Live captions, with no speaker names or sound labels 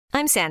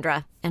I'm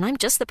Sandra, and I'm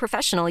just the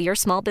professional your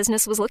small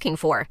business was looking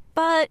for.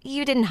 But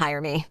you didn't hire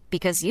me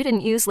because you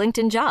didn't use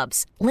LinkedIn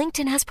Jobs.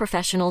 LinkedIn has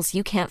professionals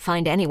you can't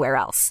find anywhere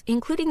else,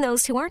 including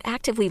those who aren't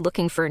actively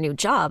looking for a new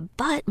job,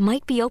 but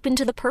might be open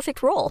to the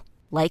perfect role,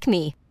 like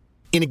me.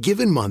 In a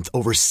given month,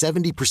 over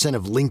 70%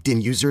 of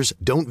LinkedIn users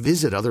don't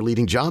visit other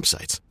leading job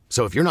sites.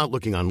 So if you're not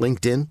looking on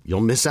LinkedIn,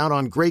 you'll miss out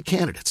on great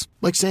candidates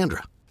like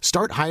Sandra.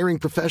 Start hiring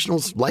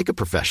professionals like a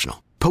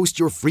professional. Post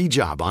your free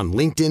job on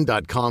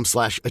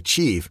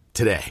linkedin.com/achieve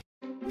today.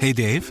 Hey,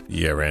 Dave.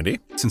 Yeah, Randy.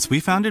 Since we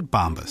founded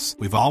Bombas,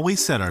 we've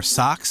always said our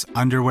socks,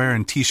 underwear,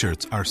 and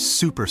T-shirts are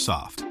super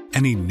soft.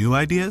 Any new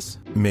ideas?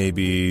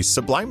 Maybe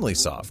sublimely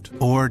soft.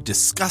 Or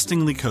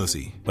disgustingly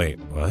cozy. Wait,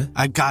 what?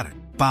 I got it.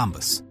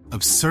 Bombas.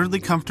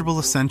 Absurdly comfortable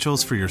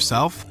essentials for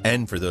yourself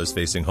and for those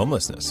facing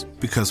homelessness.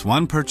 Because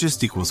one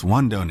purchased equals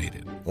one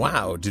donated.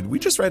 Wow, did we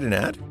just write an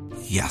ad?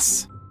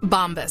 Yes.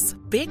 Bombas.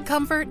 Big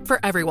comfort for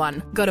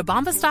everyone. Go to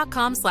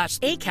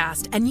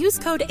bombas.com/ACAST and use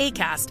code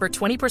ACAST for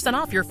 20%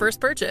 off your first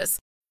purchase.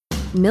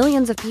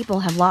 Millions of people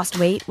have lost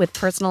weight with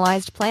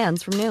personalized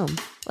plans from Noom.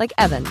 Like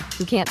Evan,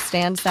 who can't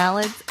stand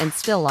salads and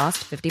still lost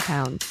 50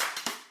 pounds.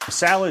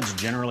 Salads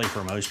generally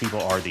for most people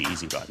are the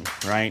easy button,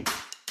 right?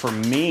 For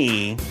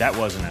me, that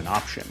wasn't an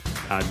option.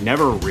 I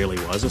never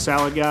really was a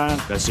salad guy.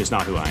 That's just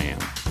not who I am.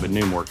 But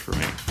Noom worked for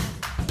me.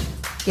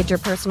 Get your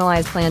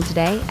personalized plan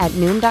today at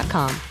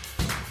Noom.com.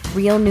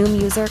 Real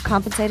Noom user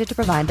compensated to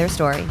provide their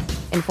story.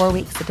 In 4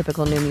 weeks, the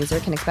typical Noom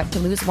user can expect to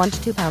lose 1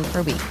 to 2 pounds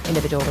per week.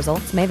 Individual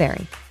results may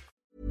vary.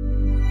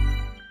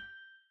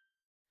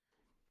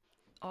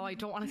 Oh, I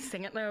don't want to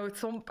sing it now. It's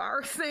so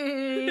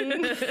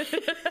embarrassing.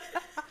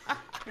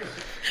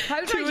 How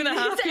do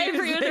 2.5 I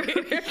every other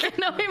week?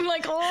 No, I'm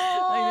like,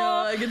 oh. I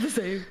know, I get the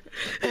same.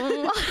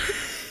 Oh.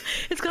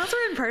 It's because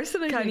we're in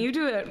person, Can you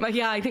do it?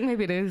 Yeah, I think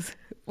maybe it is.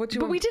 But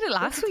we did it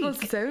last week. What's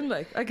it supposed to sound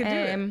like? I can do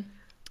it.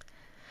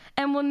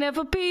 And we'll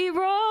never be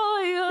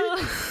royal.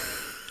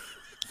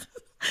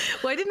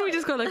 Why didn't we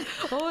just go like,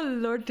 oh,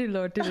 Lorde,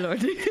 Lorde,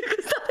 Lorde?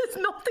 Because that has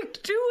nothing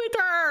to do with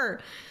her.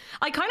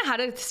 I kind of had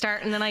it to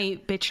start and then I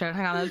bitched out.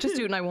 Hang on, I'll just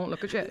do it and I won't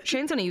look at you.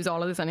 Shane's going to use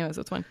all of this anyway, so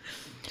it's fine.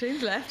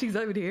 Shane's left, he's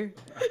out here.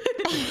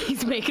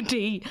 He's making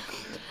tea.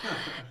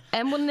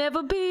 And we'll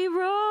never be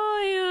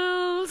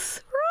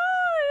royals.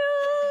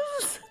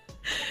 Royals.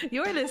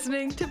 You're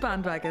listening to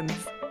Bandwagons.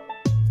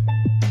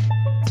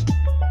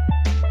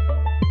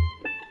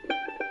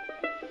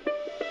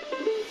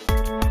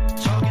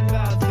 Talking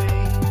about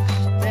things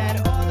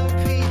that other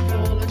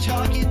people are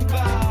talking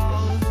about.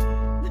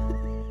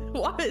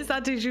 What is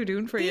that tissue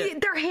doing for you?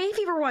 They're hay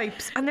fever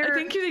wipes, and I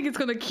think you think it's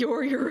going to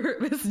cure your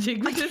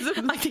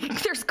astigmatism. I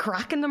think there's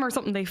crack in them or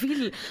something.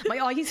 My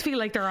eyes feel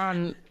like they're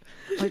on,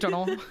 I don't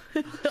know,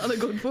 on a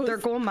good foot. They're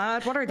going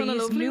mad. What are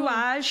these?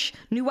 Nuage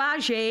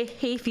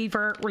hay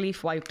fever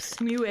relief wipes.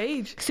 New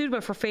age.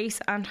 Suitable for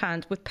face and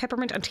hand with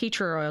peppermint and tea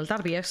tree oil.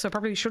 That'll be it. So I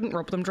probably shouldn't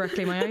rub them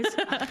directly in my eyes.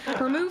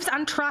 Removes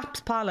and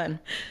traps pollen.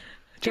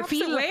 They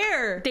feel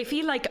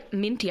like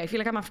minty. I feel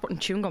like I'm after putting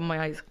chewing gum in my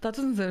eyes. That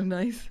doesn't sound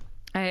nice.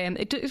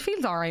 It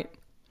feels alright.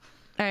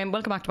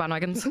 Welcome back to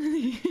Bandwagons.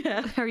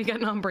 Yeah. How are you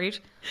getting on, Breed?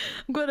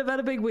 I'm good. I've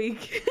had a big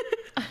week.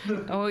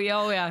 Oh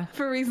yeah.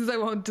 For reasons I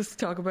won't just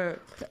talk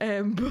about.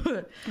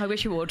 But I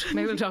wish you would.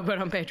 Maybe we'll talk about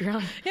it on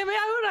Patreon. Yeah,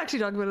 I would actually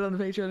talk about it on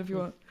the Patreon if you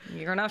want.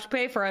 You're going to have to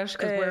pay for it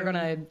because we're going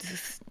to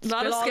spill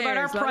all about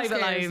our private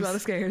lives. A lot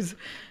of scares.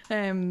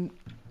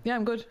 Yeah,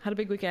 I'm good. Had a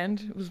big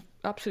weekend. It was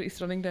absolutely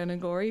stunning down in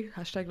Gorey.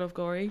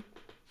 #LoveGorey.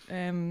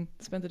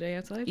 Spent the day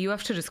outside. You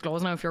have to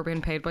disclose now if you're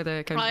being paid by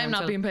the county council. I am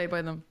not being paid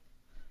by them.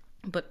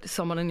 But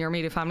someone in your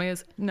immediate family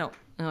is? No.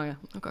 Oh yeah,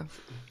 okay.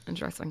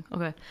 Interesting.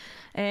 Okay.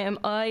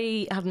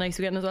 I had a nice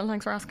weekend as well,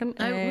 thanks for asking.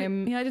 I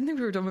didn't think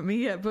we were done with me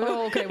yet, but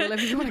oh, okay, well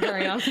if you want to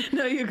carry on.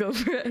 No, you go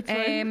for it.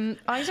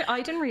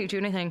 I didn't really do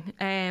anything.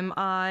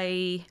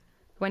 I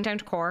went down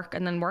to Cork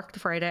and then worked the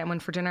Friday and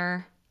went for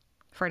dinner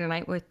Friday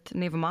night with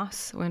Neva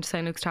Moss. We went to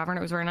St. Luke's Tavern.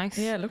 It was very nice.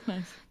 Yeah, it looked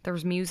nice. There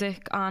was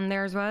music on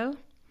there as well.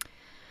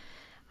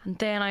 And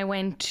then I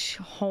went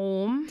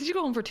home. Did you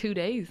go home for 2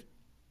 days?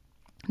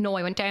 No,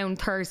 I went down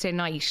Thursday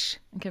night.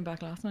 And came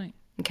back last night?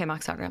 And came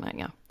back Saturday night,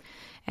 yeah.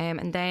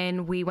 And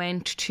then we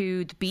went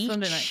to the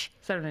beach.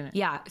 Saturday night.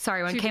 Yeah,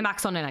 sorry, came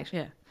back Sunday night.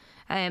 Yeah.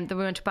 Then we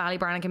went to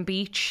Ballybrannigan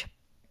Beach.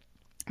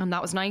 And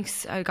that was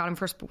nice. I got him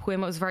first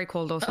swim. It was very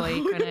cold though, so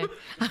I kind of...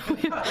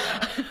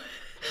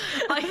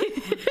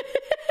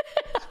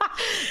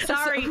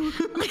 Sorry.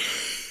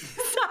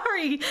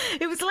 Sorry,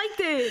 it was like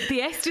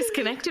the S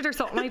disconnected or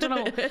something. I don't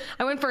know.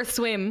 I went for a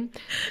swim.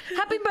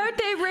 Happy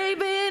birthday,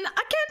 Raven!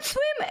 I can't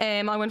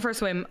swim. I went for a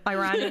swim. I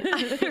ran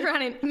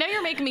it. Now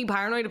you're making me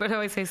paranoid about how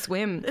I say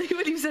swim.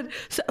 When you said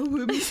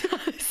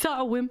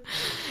saw a whim.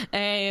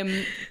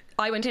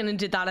 I went in and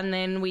did that, and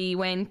then I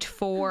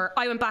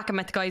went back and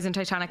met the guys in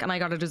Titanic, and I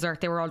got a dessert.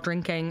 They were all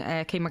drinking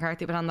Keane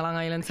McCarthy been on the Long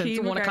Island since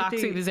 1 o'clock,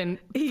 so he was in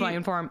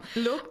flying form.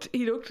 He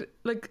looked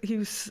like he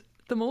was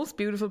the most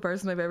beautiful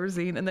person I've ever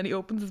seen, and then he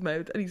opens his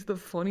mouth and he's the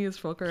funniest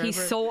fucker ever.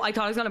 I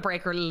thought I was going to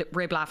break her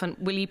rib laughing.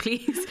 Will you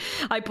please?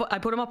 I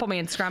put him up on my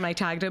Instagram and I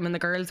tagged him, and the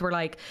girls were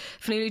like,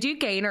 Fanula, do you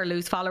gain or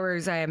lose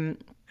followers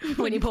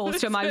when he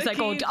posted him. I was like,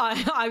 keen.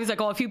 I was like,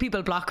 a few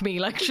people block me,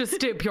 like just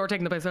to pure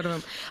taking the piss out of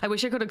him. I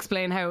wish I could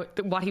explain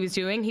what he was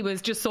doing. He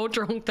was just so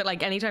drunk that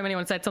like anytime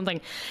anyone said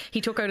something,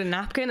 he took out a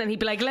napkin and he'd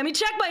be like, let me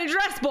check my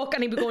address book,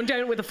 and he'd be going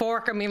down with a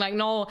fork and being like,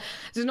 no,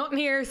 there's nothing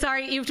here,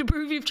 sorry, you have to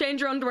prove you've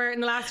changed your underwear in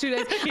the last 2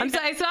 days. I'm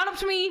sorry, it's not up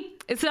to me,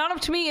 it's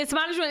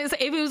management.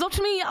 If it was up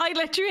to me, I'd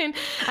let you in.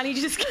 And he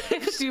just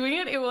kept doing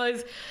it. It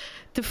was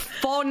the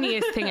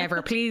funniest thing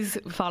ever. Please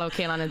follow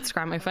Kane on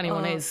Instagram if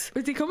anyone is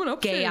he coming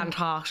up gay soon? and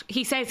hot.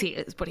 He says he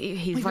is, but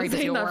he's very been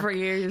busy saying at that work. for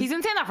years. He's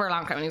been saying that for a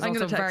long time, and he's I'm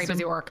also gonna very text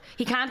busy him. at work.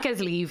 He can't get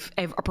his leave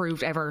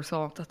approved ever,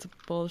 so That's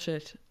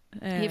bullshit.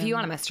 if you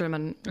want to message him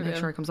and make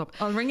sure it comes up,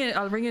 I'll ring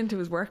into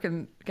his work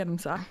and get him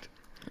sacked.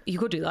 you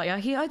could do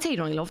that. Yeah, I'd say he'd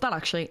only love that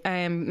actually.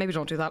 Maybe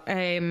don't do that.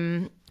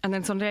 And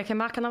then Sunday I came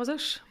back and that was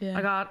it. Yeah.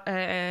 I got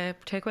a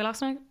takeaway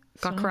last night.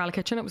 Got Kerala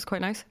Kitchen. It was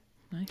quite nice.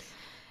 Nice.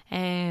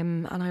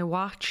 And I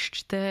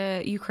watched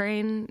the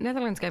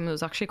Ukraine-Netherlands game. It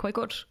was actually quite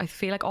good. I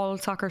feel like all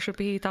soccer should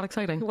be that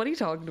exciting. What are you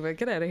talking about?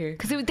 Get out of here.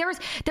 Because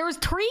there was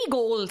 3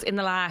 goals in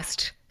the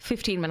last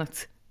 15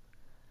 minutes.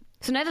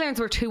 So Netherlands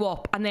were 2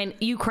 up, and then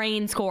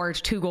Ukraine scored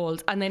 2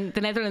 goals, and then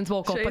the Netherlands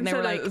woke up and they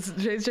were like...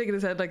 Shane's shaking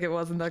his head like it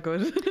wasn't that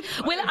good.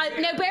 Well,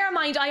 now bear in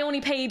mind, I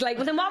only paid like...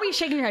 Well, then what were you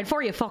shaking your head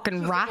for, you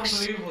fucking rat?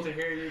 Unbelievable to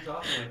hear you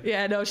talking.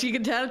 Yeah, no, she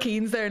can tell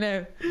Keen's there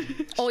now.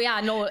 Oh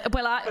yeah, no.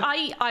 Well,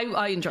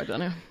 I enjoyed it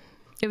now.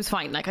 It was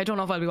fine. Like, I don't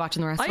know if I'll be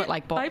watching the rest of it.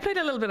 Like, but I played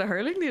a little bit of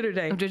hurling the other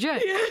day. Oh, did you?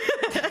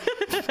 Yeah.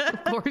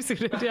 Of course you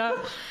did. Yeah.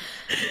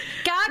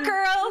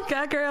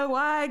 Cat girl,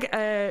 wag.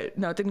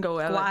 No, it didn't go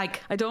well. Wag.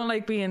 I don't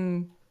like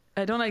doing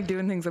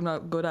things I'm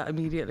not good at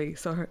immediately.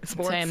 So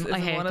sports Same. is I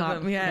hate one that.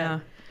 of them.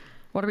 Yeah.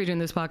 What are we doing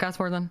this podcast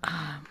for then?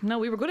 No,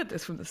 we were good at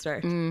this from the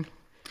start.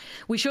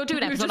 We should do an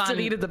We episode just on.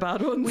 deleted the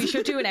bad ones. We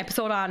should do an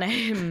episode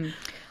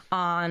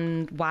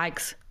on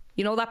wags.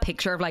 You know that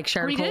picture of like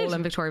Cheryl we Cole did.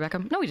 and Victoria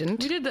Beckham? No, we didn't.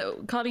 We did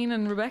Colleen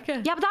and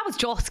Rebecca. Yeah, but that was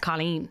just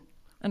Colleen.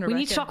 And we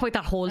need to Rebecca. talk about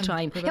that whole And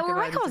time. Rebecca Yeah, well,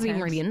 Rebecca Wags wasn't even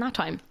accounts. really in that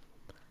time.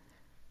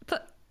 Well,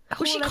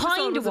 she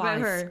kind of about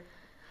was. her.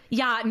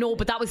 Yeah, no,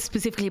 but that was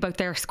specifically about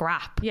their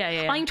scrap.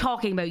 Yeah. I'm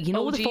talking about, you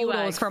know, OG the photos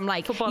wags, from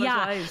like, Footballers'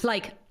 Wives.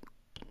 like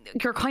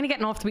you're kind of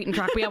getting off the beaten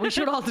track. But yeah, we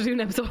should also do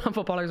an episode on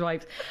Footballers'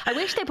 Wives. I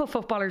wish they put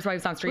Footballers'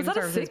 Wives on streaming that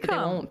a services, but they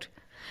sitcom? won't.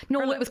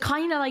 No, it was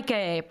kind of like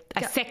a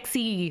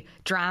sexy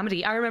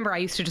dramedy. I remember I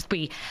used to just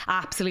be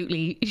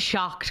absolutely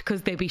shocked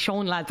because they'd be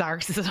showing lads'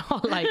 arses and all.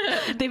 Like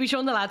they'd be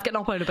showing the lads getting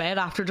up out of bed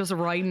after just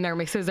riding their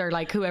missus or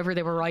like whoever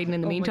they were riding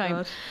in the meantime. God.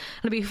 And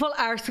it'd be full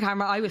arse to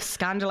camera. I was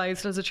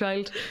scandalised as a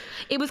child.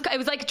 It was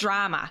like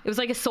drama. It was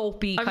like a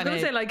soapy I was kind of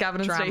going to say like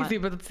Gavin and drama. Stacey,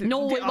 but it's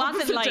No, the it wasn't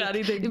opposite like to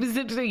anything. it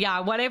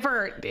was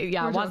whatever.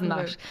 Yeah, We're it wasn't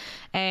talking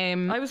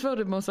that. I was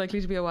voted most likely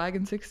to be a wag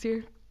in 6th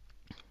year.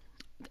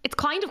 It's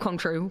kind of come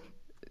true.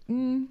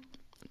 I'm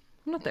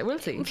not there. We'll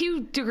see. A few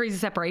degrees of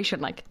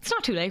separation. Like it's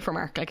not too late for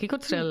Mark. Like he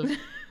could still.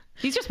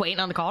 He's just waiting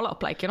on the call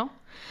up. Like, you know.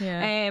 Yeah.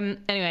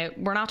 Anyway,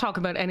 we're not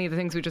talking about any of the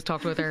things we just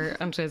talked about there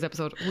on today's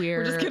episode. We're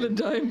We're just killing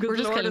time We're because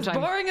just Lorde killing is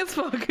time. boring as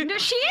fuck. No,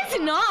 she is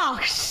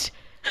not.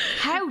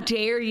 How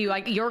dare you?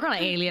 Like, you're going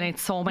to alienate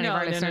so many of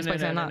our listeners by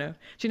saying that. Do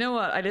you know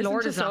what? I listened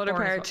Lorde to is not Solar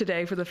boring as Power fuck.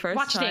 today for the first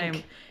What do you time.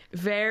 think?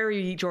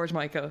 Very George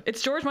Michael.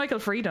 It's George Michael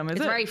Freedom, is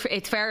it?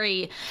 It's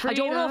very. I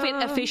don't know if it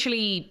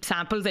officially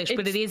samples it,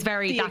 but it is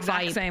very the that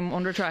exact vibe. same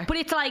undertrack. But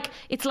it's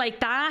like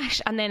that,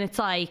 and then it's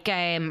like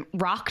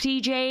rock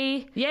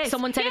DJ. Yes,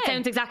 Someone said it yeah.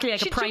 sounds exactly like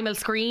She a Primal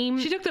Scream.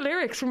 She took the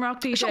lyrics from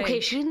Rock DJ. Okay,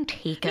 she didn't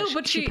take it. No,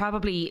 but she she-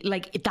 probably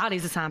like that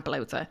is a sample, I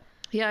would say.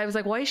 Yeah, I was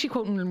like, why is she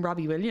quoting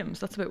Robbie Williams?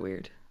 That's a bit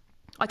weird.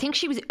 I think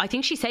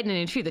she said in an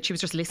interview that she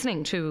was just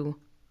listening to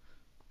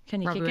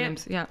Can you Robbie kick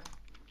Williams. it? Yeah.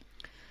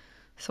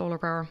 Solar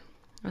Power.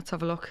 Let's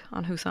have a look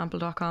on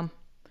whosample.com.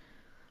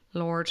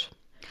 Lorde.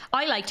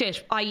 I liked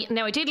it. I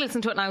did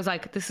listen to it and I was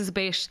like, this is a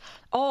bit.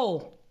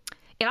 Oh,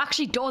 it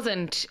actually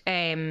doesn't.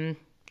 The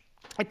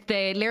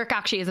lyric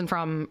actually isn't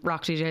from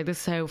Rock DJ. This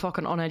is how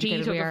fucking He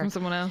uneducated took we it are. from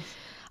someone else.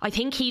 I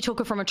think he took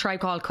it from a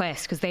Tribe Called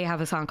Quest because they have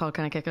a song called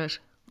Can I Kick It?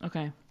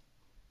 Okay.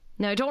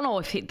 Now I don't know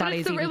if that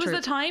is even it was true.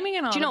 the timing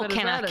and all Do you know, of it as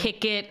can I well.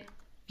 kick it?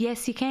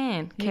 Yes, you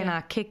can. Can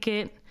I kick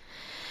it?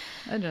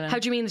 I don't know. How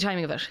do you mean the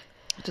timing of it?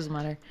 It doesn't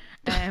matter.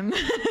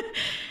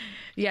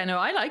 Yeah, no,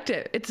 I liked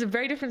it. It's a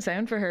very different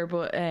sound for her,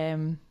 but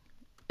the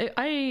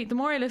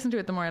more I listen to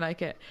it, the more I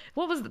like it.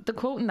 What was the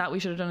quote in that we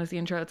should have done as the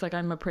intro? It's like,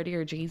 I'm a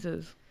prettier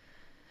Jesus.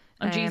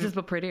 I'm Jesus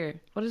but prettier.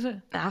 What is it?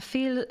 I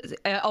feel it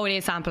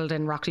is sampled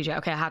in Rock DJ.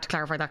 Okay, I had to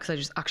clarify that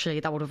because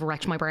that would have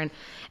wrecked my brain.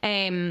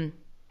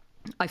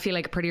 I feel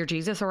like a prettier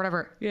Jesus or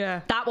whatever.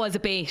 Yeah. That was a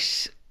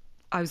bit.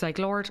 I was like,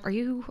 Lord, are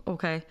you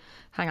okay?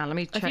 Hang on, let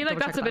me check. I feel like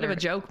that's a bit of a lyric.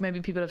 joke.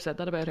 Maybe people have said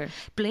that about her.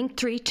 Blink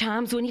 3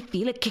 times when you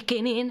feel it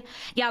kicking in.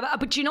 Yeah,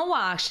 but you know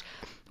what?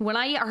 When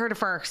I heard it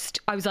first,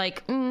 I was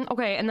like,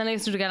 okay. And then I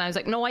listened to it again. I was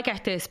like, no, I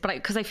get this. But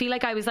because I feel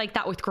like I was like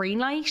that with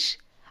Greenlight.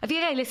 I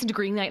feel like I listened to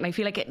Greenlight and I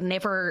feel like it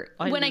never.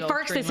 When I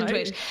first listened to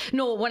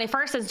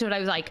it, I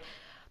was like,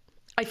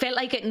 I felt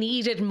like it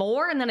needed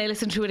more, and then I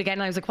listened to it again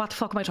and I was like, what the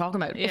fuck am I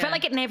talking about? Yeah. It felt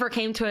like it never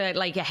came to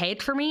a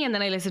head for me, and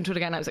then I listened to it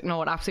again and I was like,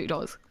 no, it absolutely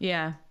does.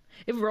 Yeah.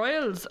 If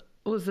Royals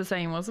was the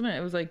same, wasn't it?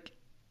 It was like,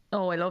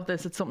 oh, I love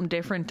this. It's something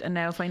different. And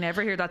now if I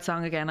never hear that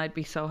song again, I'd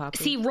be so happy.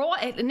 See,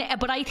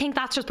 but I think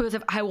that's just because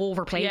of how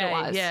overplayed it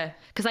was. Yeah.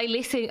 Because I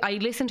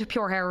listened to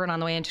Pure Heroin on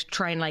the way in to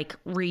try and like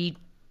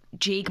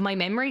rejig my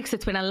memory, because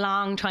it's been a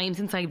long time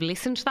since I've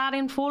listened to that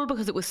in full,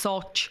 because it was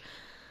such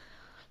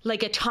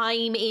like a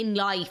time in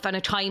life and a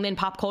time in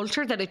pop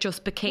culture that it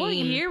just became. What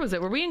year was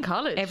it? Were we in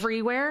college?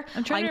 Everywhere.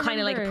 I'm trying to kind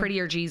of like remember. a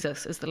prettier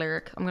Jesus is the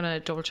lyric. I'm going to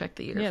double check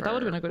the year. Yeah, that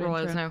would have been a good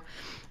Royals intro.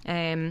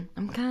 now.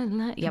 I'm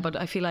kind of, yeah, but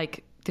I feel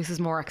like this is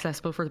more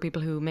accessible for the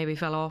people who maybe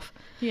fell off.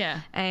 Yeah.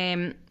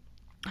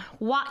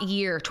 What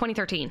year?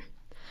 2013.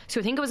 So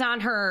I think it was on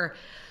her.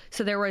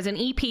 So there was an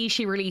EP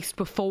she released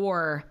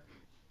before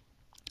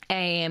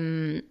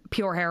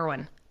Pure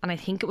Heroin, and I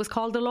think it was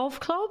called The Love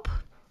Club.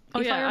 Oh,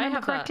 if yeah, I I remember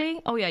have correctly.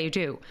 that. Oh yeah, you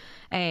do.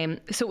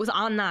 So it was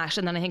on that,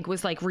 and then I think it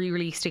was like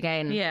re-released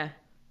again. Yeah.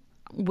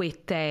 With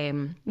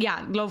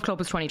Love Club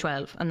was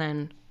 2012, and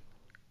then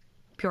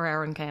Pure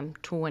Heroin came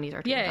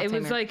 2013. Yeah, that it same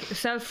was year. like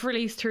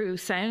self-released through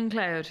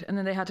SoundCloud, and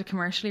then they had to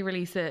commercially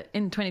release it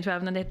in 2012,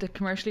 and then they had to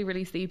commercially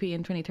release the EP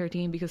in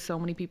 2013 because so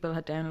many people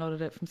had downloaded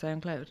it from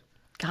SoundCloud.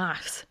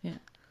 gas. Yeah.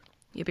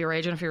 You'd be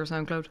raging if you were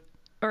SoundCloud.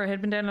 Or it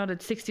had been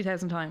downloaded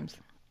 60,000 times.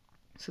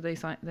 So they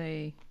signed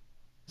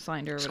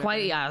her. Or It's whatever.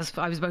 quite, I was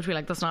about to be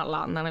like, that's not a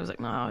lot, and then I was like,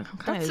 no,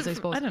 kind of is, I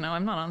suppose. I don't know.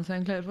 I'm not on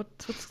SoundCloud.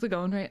 What's the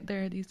going rate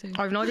there these days?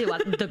 I have no idea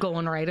what the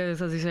going rate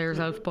is, as you say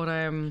yourself, but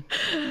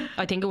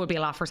I think it would be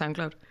a lot for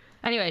SoundCloud.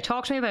 Anyway,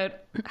 talk to me about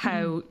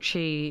how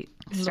she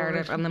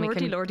started, and then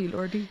Lorde.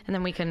 and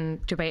then we can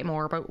debate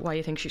more about why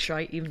you think she's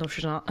shy, even though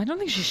she's not. I don't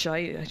think she's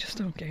shy. I just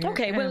don't care.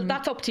 Okay, well,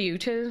 that's up to you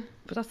too.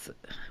 But that's...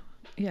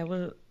 Yeah,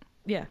 well...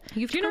 Yeah. Do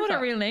You've you know what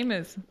proved her that. real name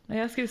is? I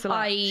ask you this a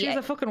lot. She has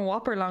a fucking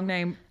whopper long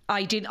name.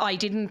 I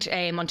didn't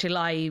until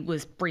I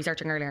was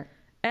researching earlier.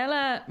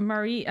 Ella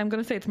Marie... I'm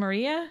going to say it's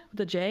Maria, with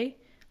a J.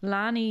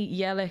 Lani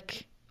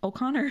Yellick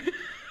O'Connor.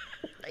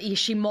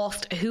 She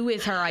must. Who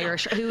is her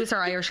Irish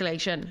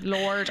relation?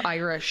 Lord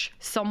Irish.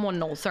 Someone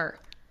knows her.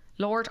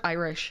 Lord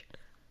Irish.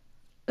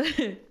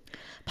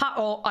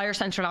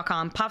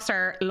 IrishCentral.com. Pop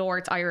star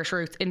Lord's Irish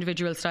roots,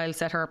 individual style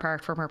set her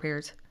apart from her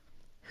peers.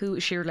 Who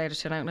is she related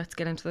to now? Let's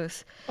get into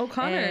this.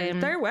 O'Connor.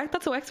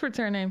 That's a Wexford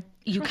surname.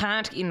 You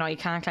can't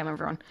claim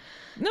everyone.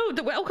 No,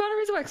 O'Connor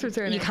is a Wexford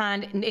surname. You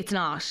can't. It's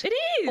not. It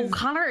is.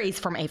 O'Connor is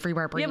from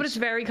everywhere. Breed. Yeah, but it's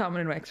very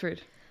common in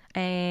Wexford.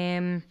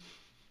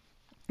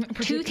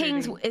 Two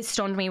things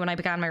stunned me when I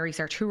began my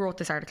research. Who wrote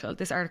this article?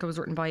 This article was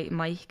written by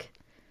Mike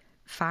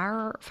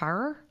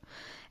Farrer.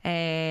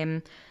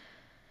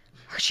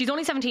 She's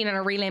only 17 and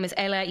her real name is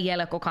Ella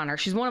Yellick O'Connor.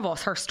 She's one of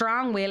us. Her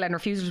strong will and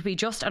refusal to be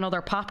just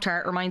another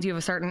Pop-Tart reminds you of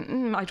a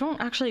certain... I don't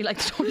actually like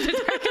the tone of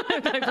this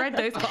article. I've read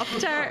this.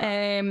 Pop-Tart.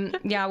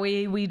 Yeah,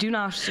 we do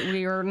not...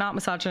 We are not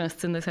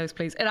misogynists in this house,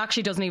 please. It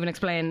actually doesn't even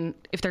explain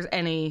if there's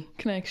any...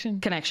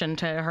 Connection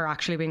to her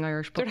actually being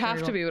Irish. There'd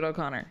have to be with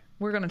O'Connor.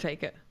 We're going to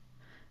take it.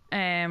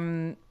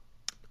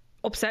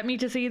 Upset me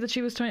to see that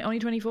she was only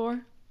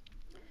 24.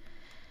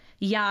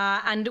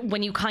 Yeah, and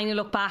when you kind of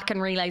look back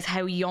and realise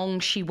how young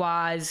she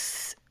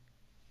was,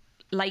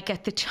 like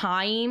at the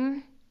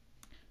time,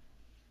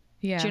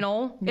 Yeah. do you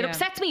know? It Yeah.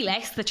 upsets me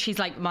less that she's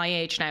like my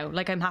age now.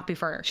 Like, I'm happy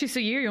for her. She's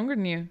a year younger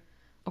than you.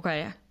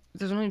 Okay,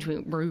 there's no need to be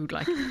rude.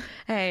 Like,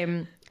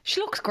 she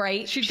looks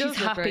great. She's does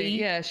look happy. great.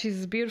 Yeah,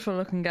 she's a beautiful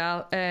looking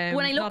gal. When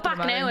I look not that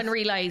back it now matters. and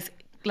realise,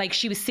 like,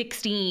 she was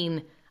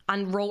 16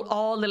 and wrote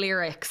all the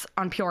lyrics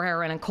on Pure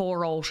Heroin and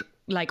co-wrote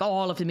like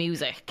all of the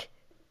music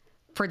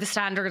for the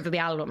standards of the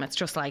album, it's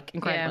just like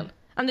incredible. Yeah.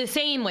 And the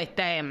same with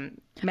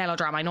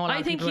Melodrama. I know a lot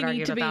of people would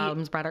argue that the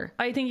album's better.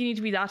 I think you need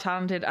to be that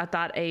talented at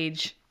that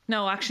age.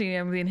 No, actually,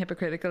 I'm being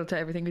hypocritical to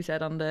everything we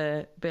said on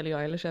the Billie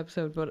Eilish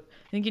episode, but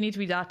I think you need to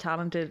be that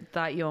talented,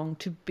 that young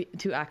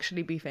to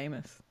actually be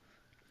famous.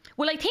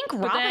 Well, I think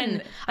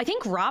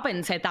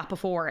Robin said that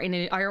before.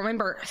 I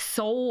remember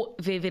so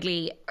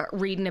vividly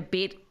reading a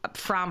bit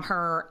from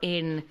her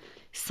in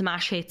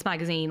Smash Hits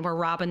magazine where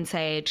Robin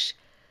said,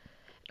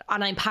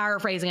 and I'm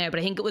paraphrasing now, but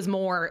I think it was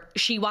more,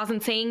 she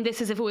wasn't saying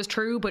this as if it was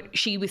true, but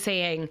she was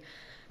saying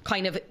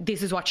kind of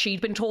this is what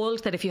she'd been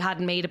told, that if you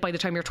hadn't made it by the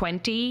time you're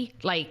 20,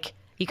 like,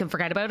 you can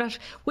forget about it,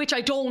 which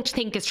I don't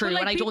think is true, But,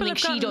 like, and I don't people think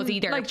have she does gotten-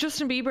 either. Like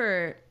Justin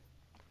Bieber,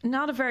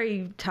 not a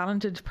very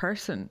talented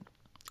person.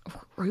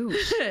 Rude.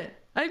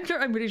 I'm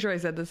pretty sure I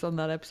said this on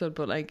that episode,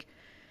 but like,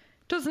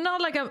 does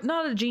not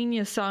a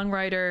genius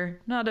songwriter,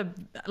 not a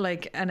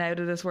like an out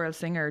of this world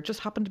singer, just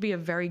happened to be a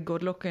very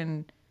good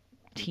looking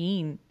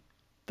teen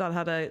that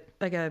had a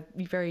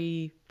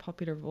very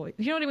popular voice.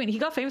 You know what I mean? He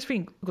got famous for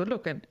being good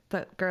looking.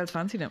 That girls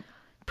fancied him,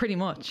 pretty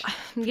much.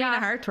 Being a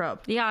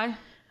heartthrob. Yeah.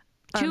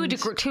 To a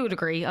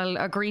degree. I'll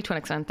agree to an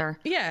extent there.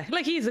 Yeah,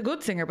 like he's a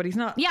good singer, but he's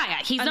not. Yeah,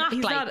 he's not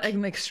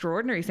an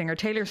extraordinary singer.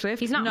 Taylor Swift,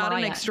 he's not an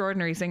Mariah.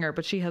 extraordinary singer,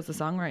 but she has the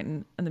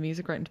songwriting and the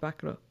music writing to back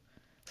it up.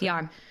 So.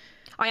 Yeah,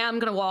 I am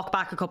going to walk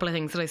back a couple of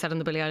things that I said in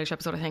the Billie Eilish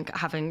episode. I think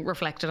having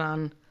reflected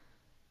on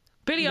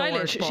Billie Lorde,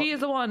 Eilish, but- she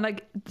is the one,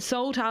 like,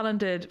 so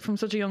talented from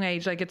such a young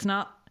age. Like, it's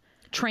not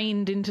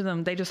trained into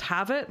them; they just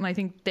have it, and I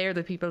think they're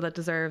the people that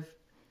deserve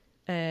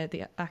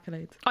the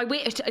accolades.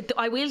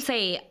 I will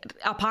say,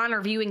 upon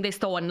reviewing this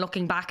though and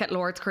looking back at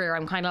Lorde's career,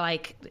 I'm kind of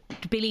like,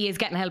 Billy is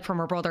getting help from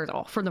her brother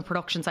though, from the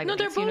production side. No,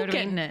 they're you both know what I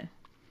getting mean? it.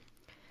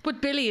 But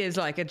Billy is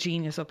like a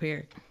genius up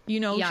here. You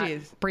know she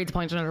is. Breeds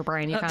pointing at her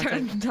brain. You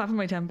can't say. Top of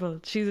my temple.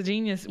 She's a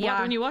genius. Yeah.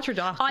 When you watch her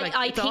doc,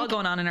 it's all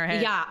going on in her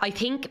head. Yeah, I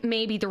think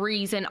maybe the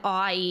reason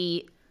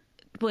I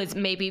was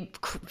maybe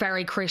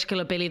very critical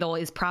of Billy though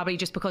is probably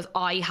just because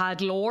I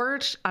had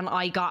Lorde and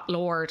I got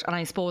Lorde, and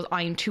I suppose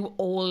I'm too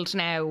old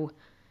now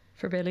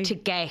for Billy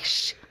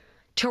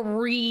to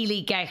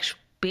really get,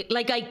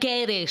 like, I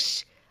get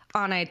it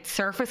on a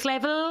surface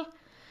level,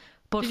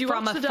 but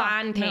from a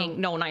fan thing,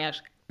 no, not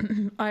yet.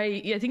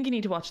 I think you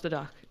need to watch the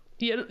doc.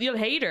 You'll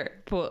hate her,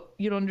 but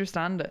you'll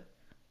understand it.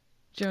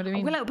 Do you know what I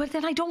mean? Well, but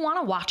then I don't want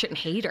to watch it and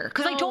hate her,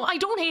 because I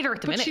don't hate her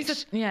at the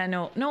minute.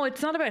 No,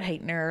 it's not about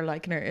hating her or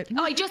liking her.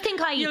 I just think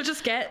you'll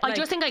just get. I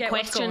just think I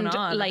questioned,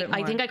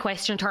 I think I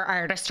questioned her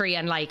artistry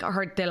and like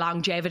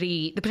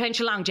the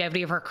potential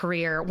longevity of her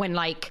career when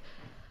like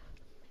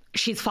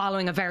she's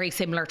following a very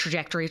similar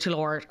trajectory to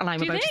Lorde, and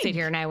I'm about to sit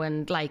here now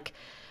and like,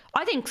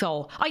 I think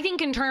so. I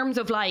think in terms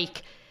of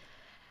like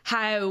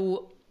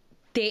how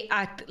they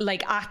at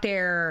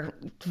their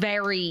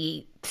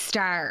very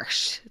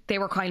start, they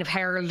were kind of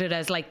heralded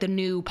as like the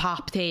new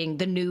pop thing,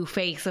 the new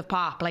face of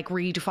pop, like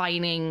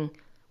redefining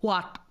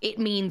what it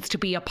means to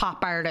be a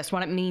pop artist,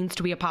 what it means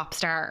to be a pop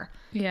star.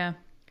 Yeah.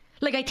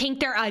 Like, I think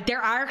their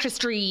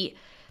artistry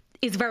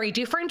is very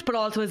different, but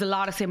also has a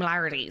lot of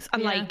similarities.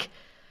 And like,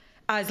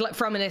 as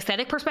from an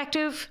aesthetic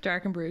perspective,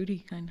 dark and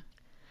broody kind of.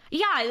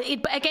 Yeah,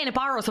 it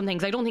borrows some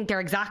things. I don't think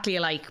they're exactly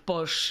alike,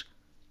 but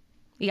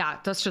yeah,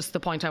 that's just the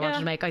point I wanted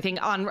to make. I think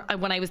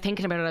when I was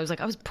thinking about it,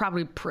 I was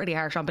probably pretty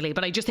harsh on Billy,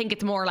 but I just think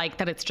it's more like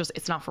that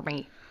it's not for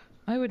me.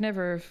 I would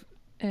never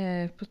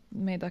have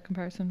made that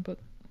comparison, but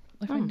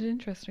I find it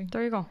interesting.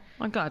 There you go.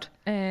 I'm glad.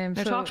 Now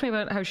talk to me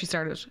about how she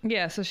started.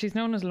 Yeah, so she's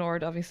known as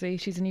Lorde, obviously.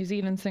 She's a New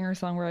Zealand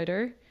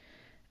singer-songwriter,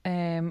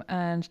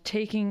 and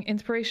taking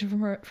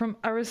inspiration from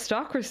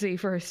aristocracy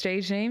for her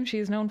stage name, she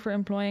is known for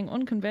employing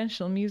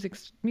unconventional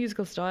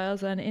musical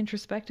styles and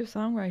introspective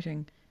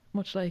songwriting,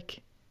 much like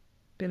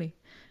Billy.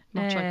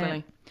 Much like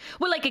Billy.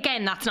 Well, like,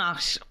 again, that's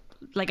not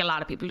like a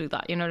lot of people do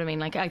that, you know what I mean?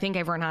 Like, I think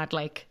everyone had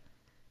like,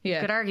 you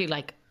could argue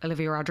like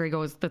Olivia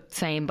Rodrigo is the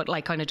same, but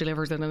like kind of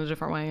delivers it in a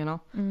different way, you know?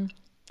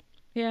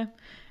 Yeah.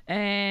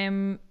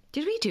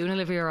 Did we do an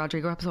Olivia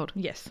Rodrigo episode?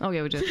 Yes. Oh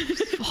yeah, we did.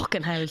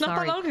 Fucking hell,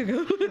 sorry. Not that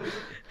long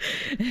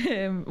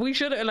ago. We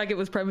should have, like, it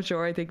was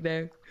premature, I think,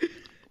 now.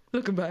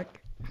 Looking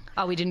back.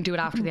 Oh, we didn't do it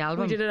after the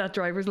album? We did it at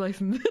driver's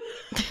license.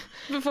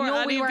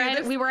 Before we were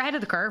ahead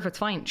of the curve, it's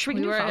fine.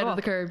 We were ahead of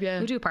the curve, yeah.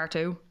 We'll do part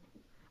 2.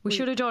 We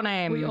should have done...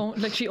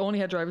 she only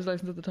had driver's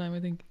license at the time,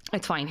 I think.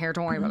 It's fine, here,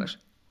 don't worry about it.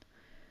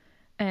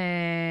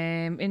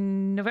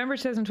 In November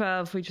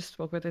 2012, we just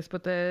spoke about this,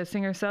 but the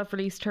singer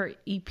self-released her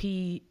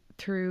EP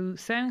through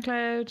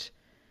SoundCloud,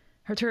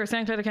 her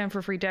SoundCloud account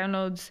for free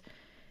downloads,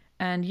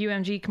 and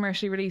UMG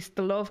commercially released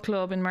The Love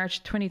Club in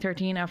March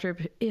 2013 after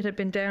it had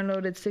been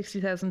downloaded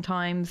 60,000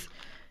 times,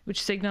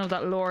 which signalled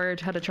that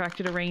Lorde had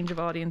attracted a range of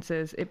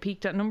audiences. It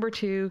peaked at number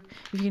 2.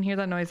 If you can hear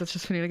that noise, that's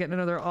just Fanila getting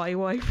another eye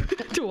wipe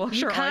to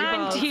wash her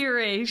eyeballs. You can't hear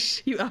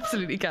it. You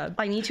absolutely can.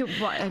 I need to...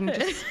 I'm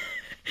just...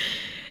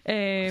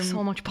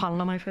 so much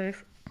pollen on my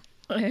face.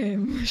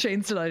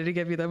 Shane's delighted to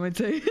give you them, I'd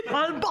say.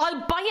 I'll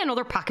buy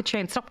another packet,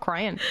 Shane. Stop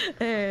crying.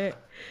 The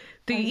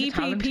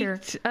EP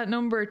peaked at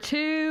number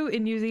 2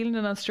 in New Zealand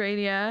and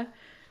Australia.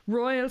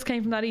 Royals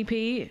came from that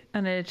EP,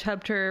 and it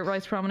helped her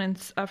rise to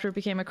prominence after it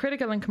became a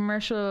critical and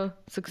commercial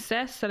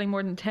success, selling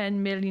more than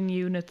 10 million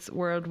units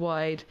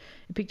worldwide.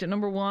 It peaked at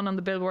number 1 on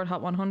the Billboard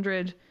Hot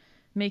 100,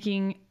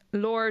 making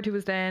Lorde, who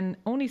was then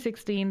only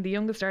 16, the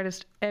youngest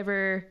artist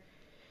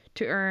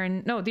to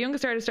earn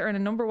a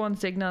number 1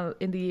 signal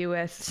in the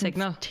US.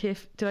 Signal? Did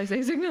I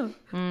say signal?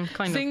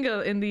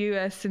 Single in the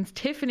US since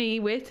Tiffany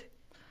with...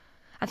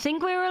 I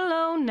think we're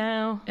alone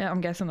now. Yeah, I'm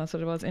guessing that's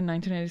what it was, in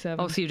 1987.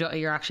 Oh, so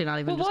you're actually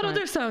not even... Well, what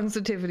other songs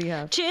did Tiffany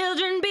have?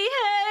 Children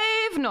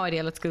Behave! No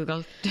idea, let's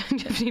Google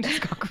Tiffany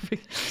discography.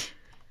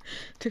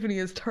 Tiffany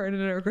is turning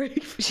in her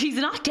grave. She's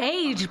not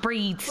dead,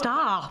 Breed,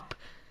 stop.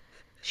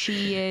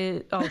 She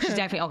is... Oh, she's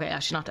definitely... Okay, yeah,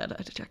 she's not dead, I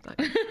had to check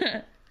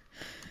that.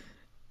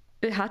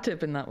 It had to have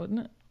been that, wouldn't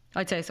it?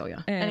 I'd say so,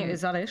 yeah. Anyway,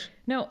 is that it?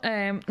 No.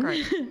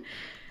 Right.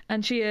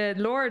 And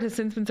Lorde has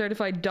since been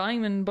certified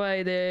diamond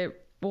by the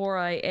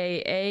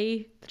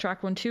RIAA. The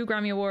track won 2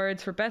 Grammy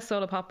Awards for Best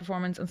Solo Pop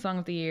Performance and Song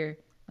of the Year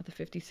at the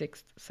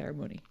 56th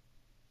ceremony.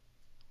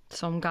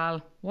 Some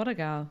gal. What a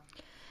gal.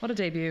 What a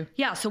debut.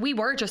 Yeah, so we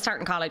were just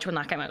starting college when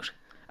that came out.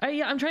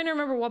 I'm trying to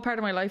remember what part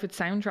of my life it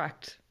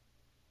soundtracked.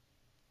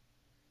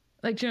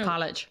 Like, do you know,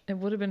 college. It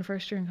would have been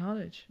first year in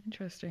college.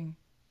 Interesting.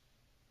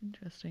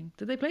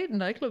 Did they play it in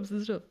nightclubs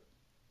and stuff?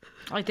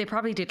 Like, they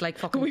probably did like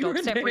fucking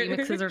dubstep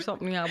remixes or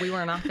something. Yeah, we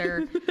were not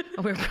there.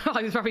 I was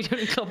probably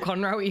doing Club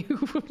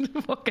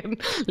Conroe, fucking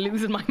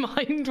losing my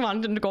mind,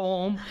 wanting to go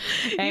home.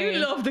 You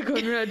love the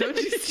Conroe, don't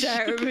you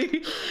start with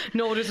me?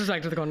 No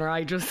disrespect to the Conroe.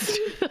 I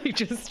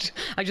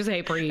just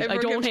hate Breed. I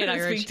don't hate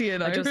Irish.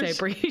 I just hate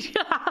Breed.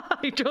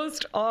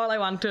 all I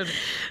wanted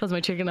was my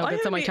chicken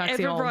nuggets and my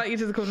taxi home. I brought you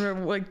to the country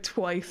like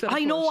twice.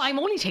 I know, I'm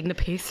only taking the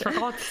piss, for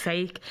God's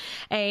sake.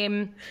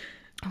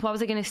 What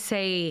was I going to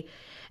say?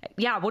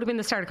 Yeah, it would have been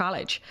the start of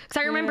college.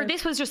 Because I remember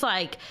this was just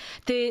like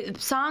the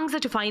songs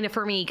that defined it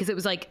for me, because it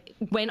was like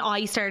when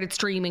I started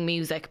streaming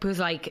music. Because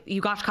like you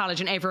got to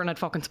college and everyone had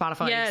fucking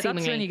Spotify. Yeah,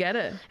 seemingly. that's when you get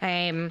it.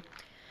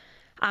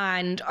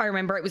 And I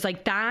remember it was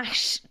like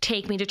that,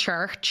 Take Me to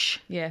Church.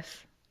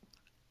 Yes.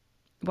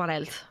 What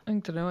else? I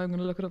don't know. I'm going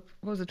to look it up.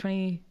 What was it?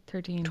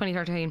 2013.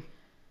 2013.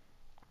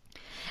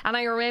 And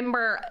I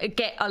remember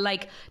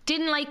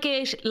didn't like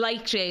it,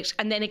 liked it,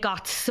 and then it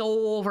got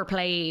so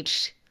overplayed.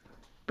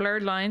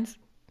 Blurred Lines.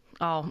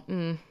 Oh,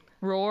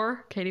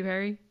 Roar, Katy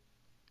Perry.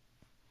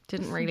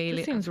 Didn't really.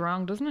 This seems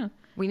wrong, doesn't it?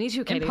 We need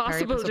to Katy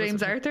Impossible, Perry.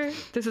 James Arthur.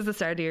 This is the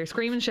start of the year.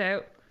 Scream and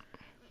Shout.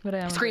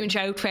 Scream and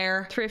Shout,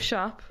 fair. Thrift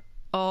Shop.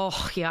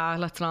 Oh, yeah,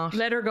 let's not.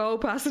 Let Her Go,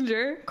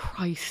 Passenger.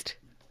 Christ.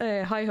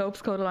 High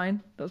Hopes, Codaline.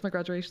 That was my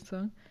graduation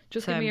song.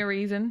 Just Give Me a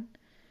Reason.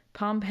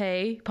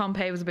 Pompeii.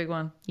 Pompeii was a big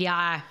one.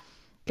 Yeah.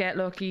 Get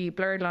Lucky,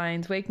 Blurred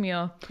Lines, Wake Me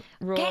Up,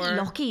 Roar. Get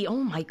Lucky, oh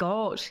my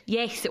God.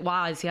 Yes, it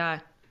was, yeah.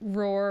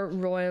 Roar,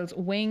 Royals,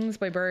 Wings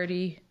by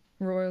Birdie,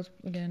 Royals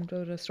again,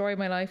 Story of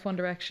My Life, One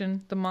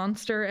Direction, The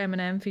Monster,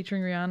 Eminem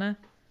featuring Rihanna,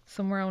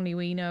 Somewhere Only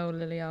We Know,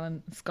 Lily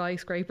Allen,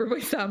 Skyscraper by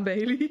Sam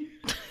Bailey.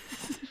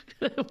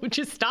 Would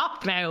you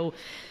stop now?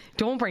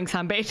 Don't bring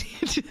Sam Bailey.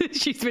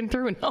 She's been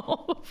through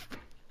enough.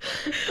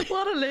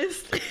 What a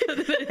list.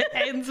 It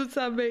ends with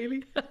Sam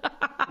Bailey.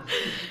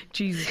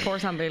 Jesus, poor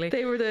Sam Bailey.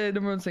 They were the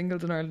number one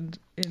singles in Ireland.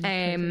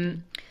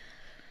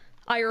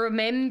 I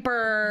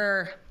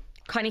remember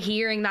kind of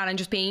hearing that and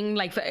just being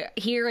like,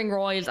 hearing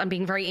Royals and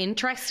being very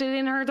interested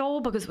in her though,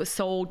 because it was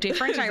so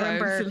different. I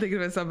remember. I'm still thinking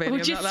about Sam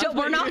Bailey.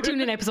 We're not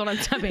doing an episode on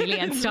Sam Bailey,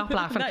 and stop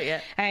laughing. Not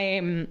yet.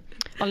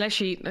 Unless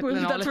she.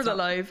 That's for the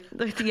live.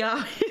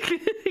 Yeah.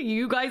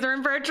 You guys are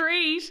in for a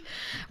treat.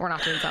 We're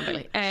not doing Sam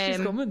Bailey. She's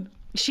coming.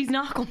 She's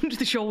not coming to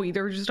the show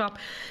either. Just stop.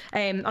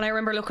 And I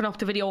remember looking up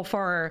the video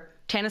for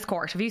Tennis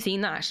Court. Have you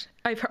seen that?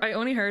 I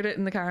only heard it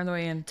in the car on the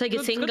way in. It's like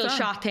a single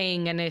shot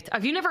thing, and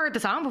have you never heard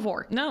the song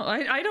before? No,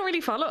 I don't really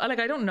follow. I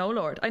don't know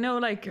Lorde. I know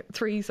like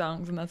 3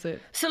 songs and that's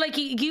it. So like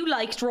you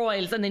liked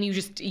Royals and then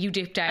you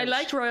dipped out. I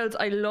liked Royals.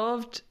 I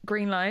loved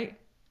Green Light.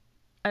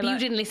 But you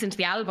didn't listen to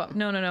the album.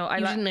 No.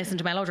 You didn't listen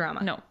to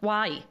Melodrama. No.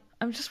 Why?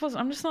 I'm just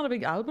not a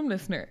big album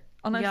listener.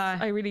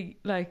 Unless I really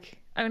like.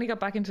 I only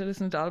got back into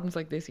listening to albums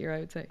like this year,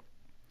 I would say.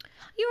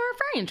 You were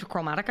very into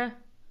Chromatica.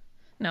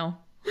 No.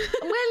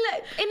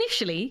 Well,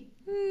 initially.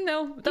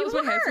 No, that was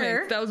my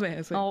housemate. That was my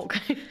housemate. Oh,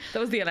 okay. That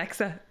was the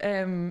Alexa.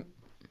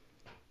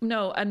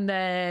 No, and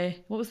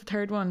what was the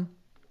third one?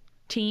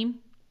 Team.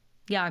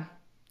 Yeah,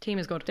 Team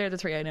is good. They're the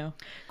 3 I know.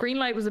 Green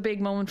Light was a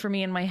big moment for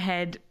me in my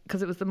head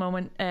because it was the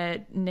moment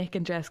Nick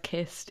and Jess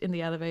kissed in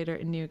the elevator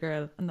in New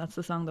Girl, and that's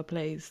the song that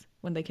plays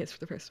when they kiss for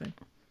the first time.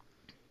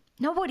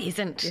 No, it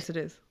isn't. Yes, it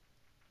is.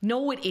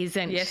 No, it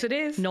isn't. Yes, it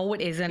is. No, it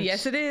isn't.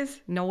 Yes, it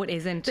is. No, it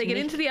isn't. They get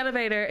into the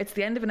elevator. It's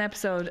the end of an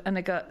episode,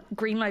 and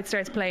Green Light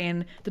starts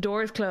playing. The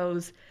doors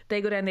close.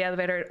 They go down the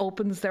elevator. It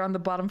opens. They're on the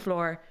bottom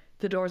floor.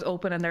 The doors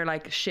open, and they're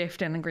like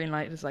shifting, and Green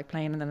Light is like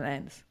playing, and then it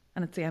ends.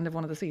 And it's the end of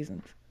one of the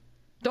seasons.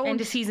 Don't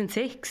end of season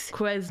 6.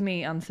 Quiz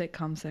me on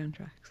sitcom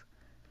soundtracks.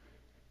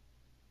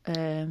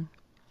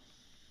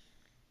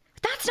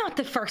 That's not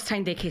the first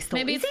time they kiss, though.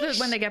 Maybe it's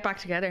when they get back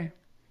together.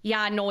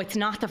 Yeah, no, it's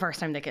not the first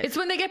time they kiss. It's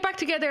when they get back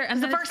together,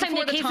 and the first time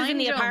they kiss is in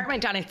the jump.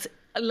 apartment, and it's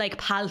like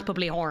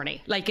palpably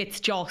horny. Like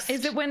it's just.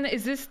 Is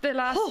this the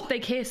last they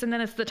kiss, and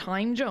then it's the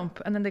time jump,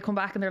 and then they come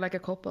back and they're like a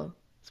couple?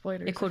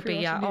 Spoilers. It could be,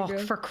 yeah. Oh,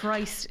 for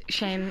Christ,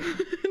 Shane.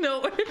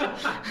 No, it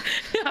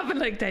happened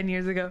like 10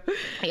 years ago.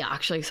 Yeah,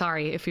 actually,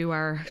 sorry if you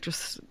are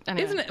just.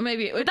 Anyway. Isn't it?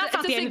 Maybe. But that's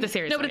not the end of the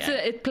series. No, but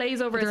it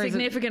plays over a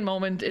significant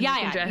moment in Nick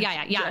and Jeff.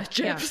 Yeah.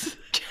 Jeff's.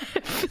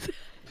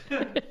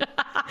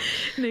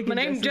 My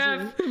name's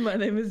Jeff. My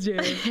name is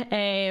Jeff.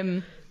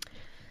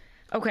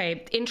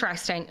 Okay,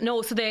 interesting.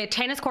 No, so the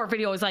tennis court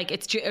video is like,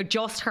 it's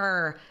just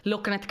her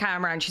looking at the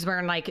camera and she's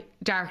wearing like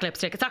dark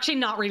lipstick. It's actually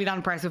not really that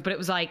impressive, but it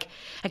was like,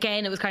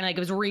 again, it was kind of like, it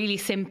was really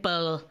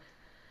simple,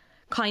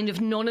 kind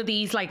of none of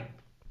these like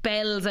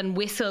bells and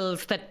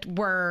whistles that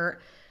were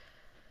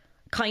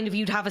kind of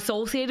you'd have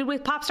associated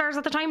with pop stars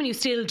at the time, and you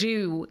still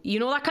do. You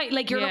know, that kind,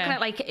 like you're looking at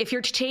like, if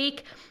you're to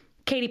take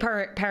Katy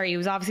Perry,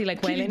 who's obviously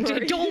like well into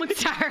it. Don't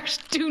start.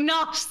 Do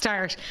not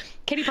start.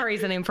 Katy Perry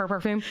is the name for a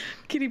perfume.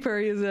 Katy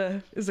Perry is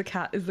the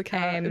cat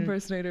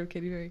impersonator of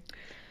Katy Perry.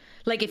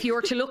 Like if you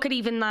were to look at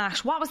even that,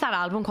 what was that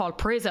album called?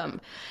 Prism.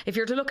 If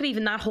you're to look at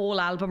even that whole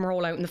album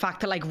rollout and the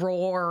fact that like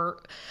Roar,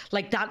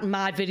 like that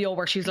mad video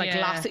where she's like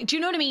lost. Do you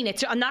know what I mean?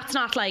 And that's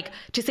not like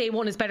to say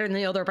one is better than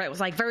the other, but it was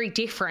like very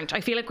different.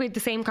 I feel like we had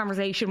the same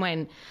conversation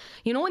when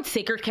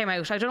Sigurd came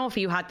out. I don't know if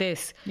you had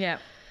this. Yeah.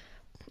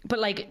 But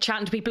like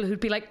chatting to people who'd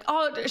be like,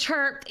 oh,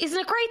 sure, isn't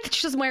it great that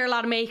she doesn't wear a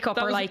lot of makeup?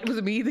 Was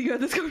it me that you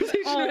had this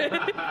conversation with?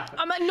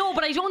 No,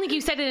 but I don't think you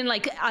said it in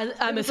like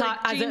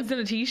jeans and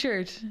a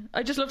t-shirt.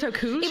 I just loved how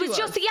cool she was.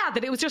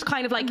 That it was just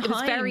kind of like, it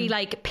was very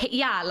like,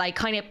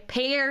 kind of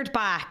pared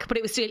back, but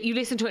it was still, you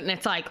listen to it and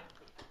it's like,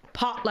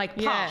 pop.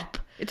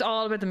 It's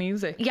all about the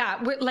music.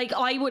 Yeah, like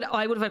I would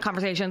have had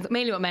conversations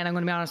mainly with men. I'm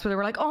going to be honest, where they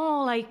were like,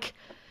 "Oh, like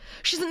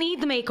she doesn't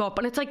need the makeup,"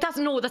 and it's like that's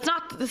not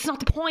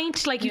the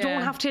point. Like you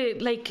don't have to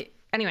like.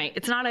 Anyway,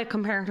 it's not a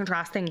compare and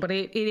contrast thing, but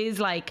it is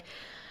like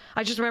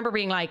I just remember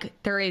being like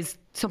there is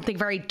something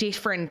very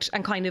different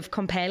and kind of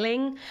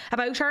compelling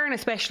about her, and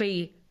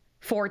especially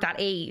for that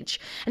age.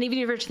 And even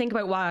if you were to think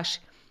about what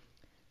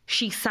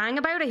she sang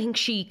about, I think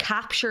she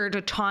captured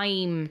a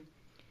time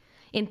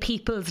in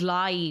people's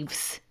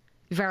lives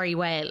very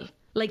well.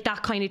 Like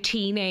that kind of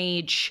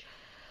teenage,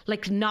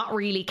 like not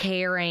really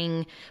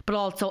caring, but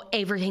also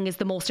everything is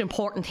the most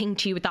important thing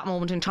to you at that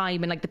moment in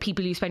time. And like the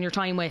people you spend your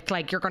time with,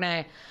 like you're going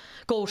to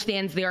go to the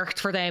ends of the earth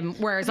for them.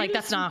 Whereas like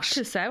that's not.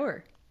 To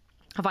Sour.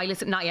 Have I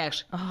listened? Not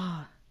yet.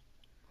 Oh.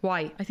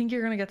 Why? I think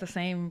you're going to get the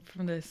same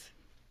from this.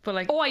 But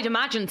like. Oh, I'd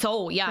imagine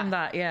so, yeah. From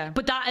that, yeah.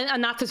 But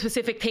and that's a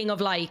specific thing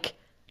of like,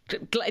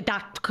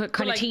 that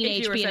kind of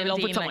teenage being in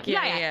love with someone. Like,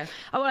 yeah.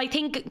 Well, I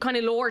think kind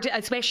of Lorde,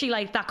 especially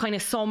like that kind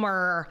of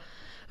summer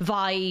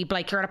vibe,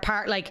 like you're at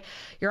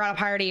a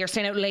party, you're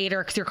staying out later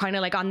because you're kind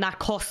of like on that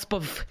cusp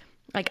of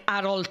like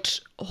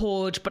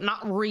adulthood, but not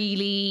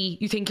really.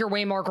 You think you're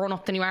way more grown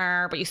up than you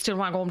are, but you still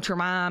want to go home to your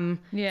mom.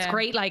 Yeah, it's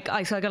great. Like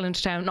I cycle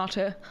into town, not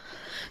to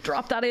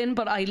drop that in,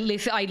 but I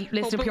listen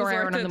to Pure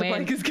Heroin on the way. The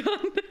bike is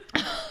gone.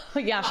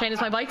 Yeah, Shane, is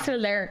my bike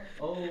still there?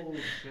 Oh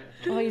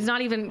shit. Oh, he's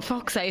not even.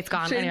 Fuck's sake, it's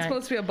gone. Shane's anyway.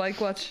 supposed to be on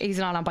bike watch. He's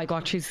not on bike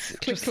watch. He's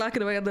just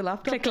clacking away on the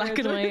laptop.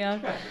 Clacking away.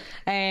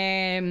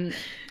 Yeah.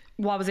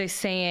 What was I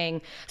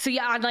saying? So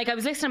yeah, like I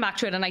was listening back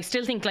to it, and I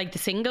still think like the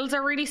singles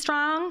are really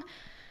strong.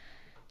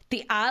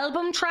 The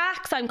album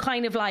tracks, I'm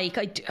kind of like,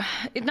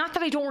 not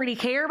that I don't really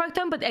care about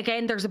them, but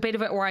again, there's a bit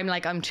of it where I'm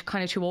like, I'm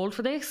kind of too old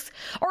for this.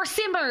 Or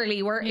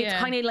similarly, where it's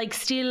kind of like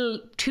still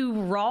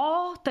too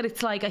raw, that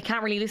it's like, I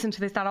can't really listen to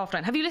this that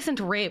often. Have you listened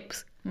to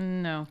Ribs?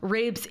 No.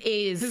 Ribs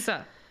is... Who's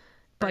that?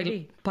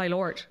 By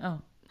Lorde.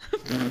 Oh.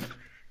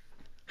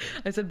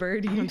 I said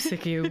Birdie. I'm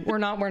sick of you. We're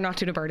not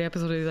doing a Birdie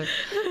episode either.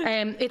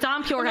 It's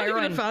on Pure Heroin. I'm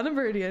not even a fan of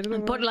Birdie. I don't know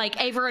but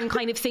like everyone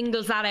kind of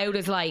singles that out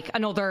as like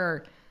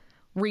another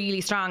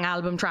really strong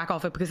album track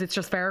off it, because it's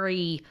just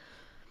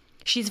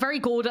she's very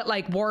good at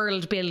like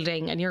world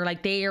building, and you're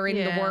like there in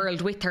the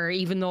world with her,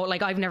 even though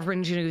like I've never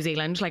been to New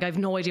Zealand. Like I've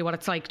no idea what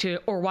it's like to,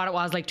 or what it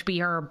was like to be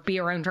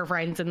around her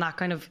friends in that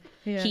kind of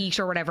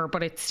heat or whatever,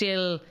 but it's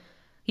still,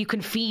 you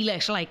can feel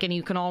it, like, and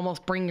you can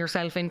almost bring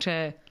yourself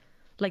into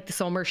like the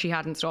summer she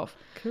had and stuff.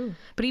 Cool.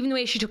 But even the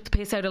way she took the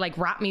piss out of like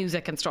rap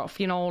music and stuff,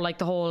 you know, like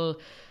the whole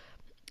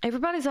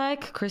everybody's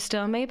like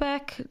Krista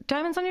Maybeck,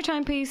 diamonds on your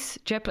timepiece,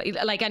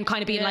 like, and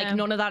kind of being like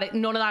none of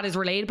that is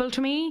relatable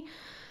to me.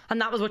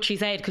 And that was what she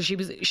said, because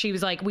she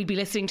was like, we'd be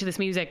listening to this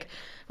music.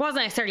 It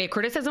wasn't necessarily a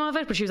criticism of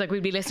it, but she was like,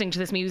 we'd be listening to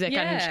this music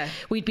and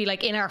we'd be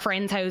like in our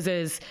friends'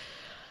 houses,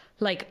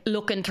 like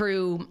looking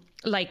through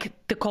like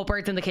the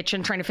cupboards in the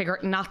kitchen trying to figure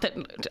out, not that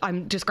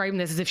I'm describing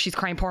this as if she's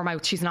crying poor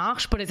mouth, she's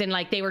not, but as in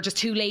like they were just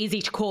too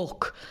lazy to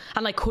cook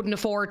and like couldn't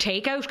afford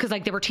takeout because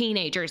like they were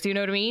teenagers, you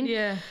know what I mean?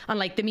 Yeah. And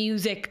like the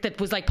music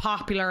that was like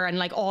popular and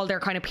like all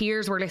their kind of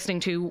peers were listening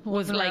to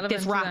was like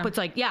this rap. It's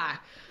like yeah,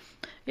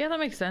 that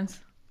makes sense.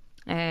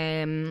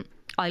 I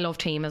love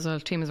Team as well.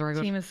 Team is very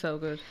good. Team is so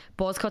good.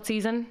 Buzzcut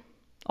season,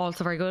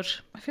 also very good.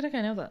 I feel like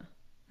I know that.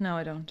 No,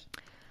 I don't.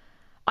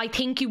 I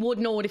think you would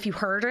know it if you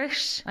heard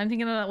it. I'm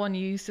thinking of that one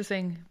you used to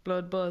sing,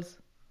 Blood Buzz.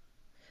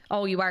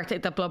 Oh, you are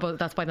that Blood Buzz.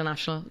 That's by the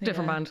National,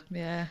 different band.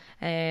 Yeah.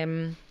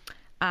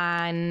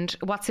 And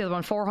what's the other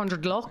one?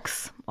 400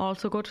 Lux,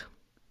 also good.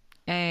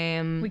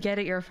 We get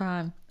it, you're a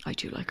fan. I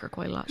do like her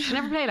quite a lot. She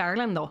never played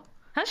Ireland though.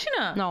 Has she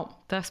not? No,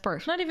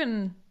 desperate. Not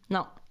even.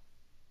 No.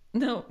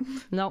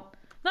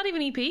 Not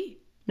even EP.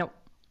 No.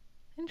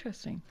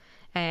 Interesting.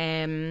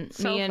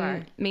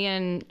 Me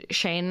and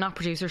Shane, not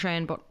producer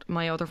Shane, but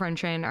my other friend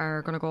Shane,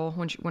 are gonna go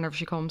whenever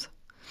she comes.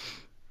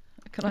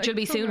 Which will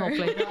be soon,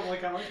 hopefully.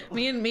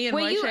 Me and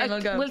my Shane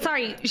will go. Well,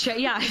 sorry,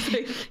 you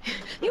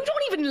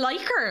don't even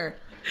like her.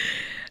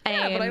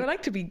 Yeah, but I would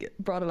like to be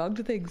brought along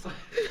to things.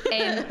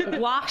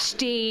 What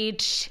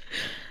did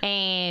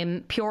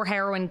Pure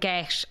Heroin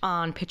get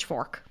on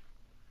Pitchfork?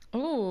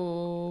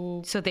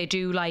 Oh, so they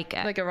do like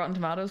a Rotten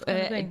Tomatoes kind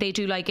of thing. They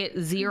do like it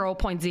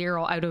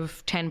 0.0 out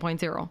of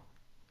 10.0.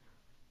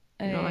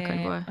 You know, that kind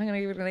of way. I'm going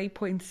to give it an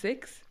 8.6.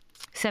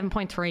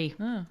 7.3.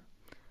 Oh.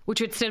 Which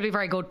would still be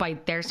very good by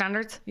their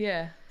standards.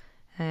 Yeah.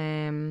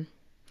 On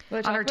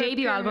her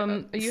debut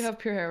album... You have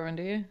Pure Heroin,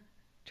 do you?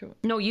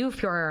 No, you have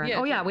Pure Heroin.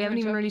 Yeah, we haven't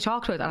even really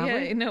talked about that,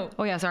 have we? No.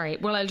 Oh yeah, sorry.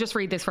 Well, I'll just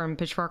read this from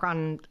Pitchfork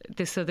on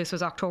this. So this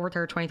was October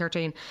 3rd,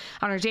 2013.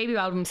 On her debut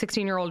album,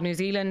 16-year-old New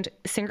Zealand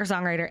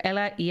singer-songwriter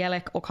Ella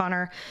Yellick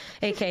O'Connor,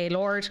 aka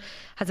Lorde,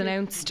 has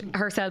announced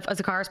herself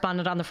as a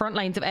correspondent on the front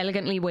lines of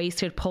elegantly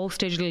wasted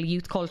post-digital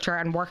youth culture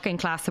and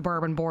working-class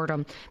suburban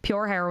boredom.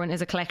 Pure Heroin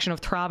is a collection of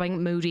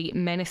throbbing, moody,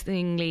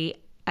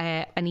 menacingly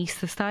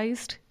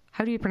anaesthetised.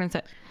 How do you pronounce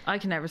it? I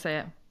can never say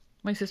it.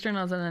 My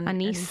sister-in-law's an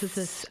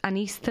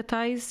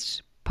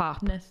anaesthetised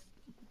pop.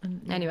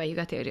 Anyway, you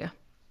got the idea.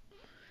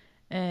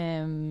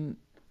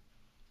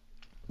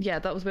 Yeah,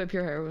 that was about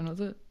Pure Heroin, was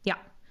it? Yeah.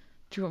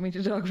 Do you want me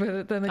to talk about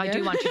it then again? I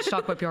do want you to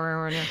talk about Pure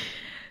Iron, yeah.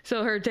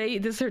 So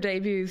this is her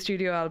debut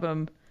studio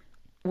album,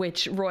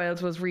 which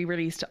Royals was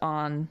re-released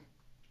on,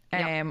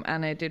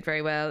 and it did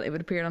very well. It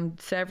would appear on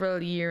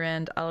several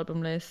year-end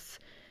album lists.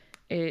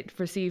 It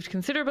received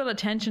considerable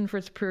attention for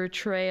its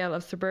portrayal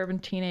of suburban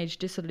teenage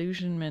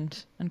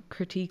disillusionment and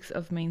critiques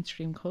of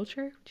mainstream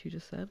culture, which you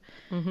just said.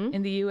 Mm-hmm.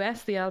 In the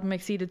US, the album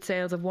exceeded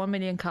sales of 1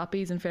 million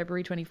copies in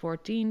February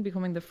 2014,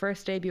 becoming the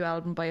first debut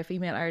album by a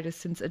female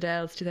artist since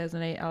Adele's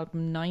 2008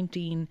 album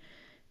 19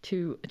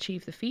 to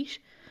achieve the feat.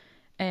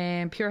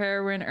 Pure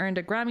Heroin earned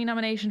a Grammy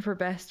nomination for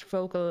Best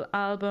Vocal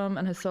Album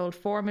and has sold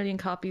 4 million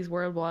copies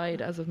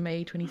worldwide as of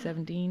May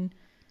 2017.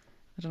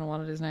 I don't know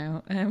what it is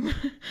now.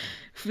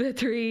 The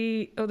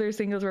 3 other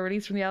singles were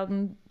released from the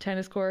album.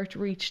 Tennis Court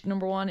reached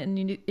number 1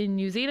 in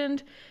New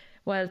Zealand,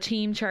 while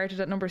Team charted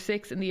at number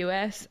 6 in the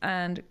US,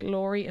 and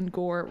Glory and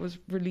Gore was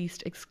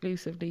released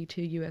exclusively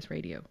to US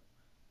radio.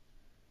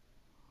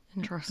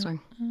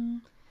 Interesting.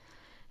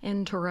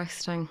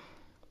 Interesting.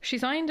 She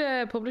signed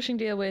a publishing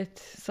deal with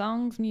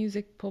Songs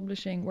Music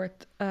Publishing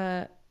worth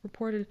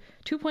reported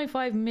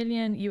 $2.5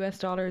 million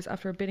US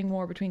after a bidding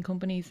war between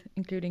companies,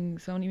 including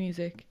Sony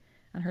Music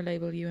and her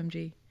label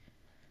UMG.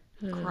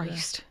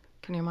 Christ,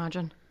 can you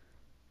imagine?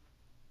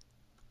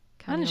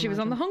 And she was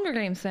on the Hunger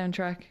Games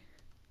soundtrack.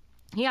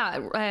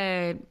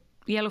 Yeah,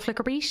 Yellow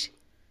Flicker Beat.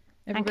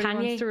 Everybody and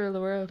Kanye Wants to Rule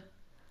the World.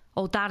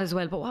 Oh, that as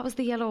well. But what was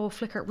the Yellow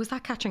Flicker? Was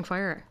that Catching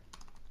Fire?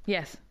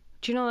 Yes.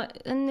 Do you know?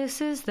 And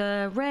this is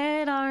the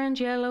red, orange,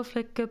 yellow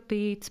flicker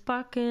beat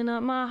sparking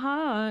up my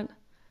heart.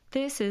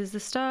 This is the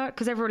start.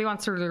 Because Everybody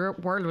Wants to Rule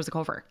the World was a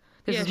cover.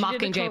 This is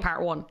Mockingjay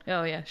Part 1.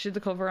 Oh yeah, she did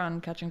the cover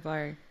on Catching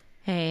Fire.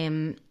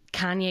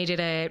 Kanye did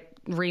a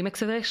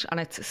remix of it, and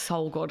it's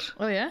so good.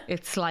 Oh yeah,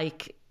 it's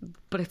like,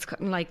 but it's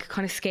like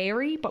kind of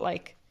scary, but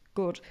like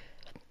good.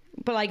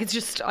 But like it's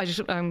just,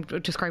 I'm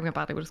describing it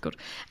badly, but it's good.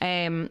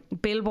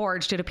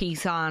 Billboard did a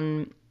piece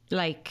on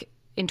like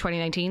in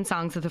 2019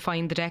 songs that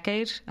defined the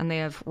decade, and they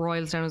have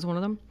Royals down as one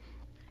of them.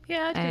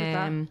 Yeah, I'd agree with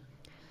that.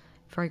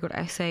 Very good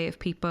essay if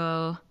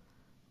people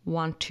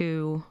want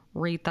to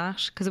read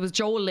that, because it was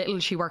Joel Little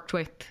she worked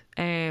with.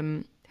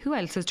 Who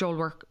else has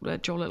Joel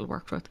Little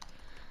worked with?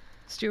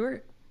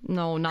 Stuart?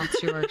 No, not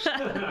Stuart.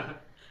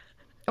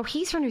 Oh,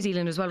 he's from New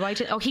Zealand as well.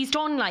 Right? Oh, he's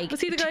done like...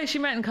 Was he the guy she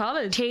met in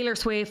college? Taylor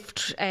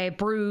Swift,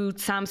 Brood,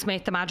 Sam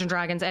Smith, Imagine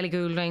Dragons, Ellie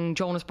Goulding,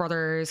 Jonas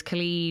Brothers,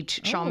 Khalid,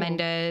 Shawn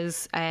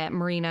Mendes,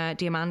 Marina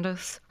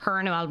Diamandis.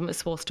 Her new album is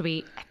supposed to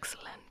be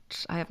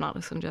excellent. I have not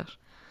listened yet.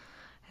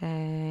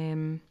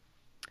 I'm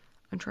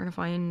trying to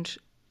find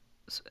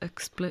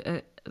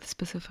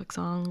specific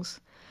songs.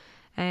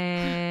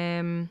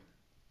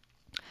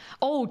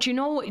 Oh, do you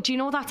know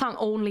that song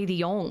Only the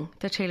Young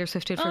that Taylor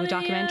Swift did for the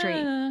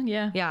documentary?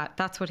 Yeah,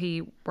 that's what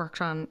he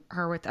worked on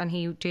her with, and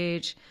he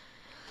did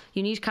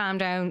You Need to Calm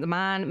Down, The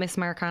Man, Miss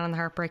Americana and the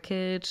Heartbreak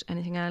Kid.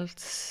 Anything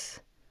else?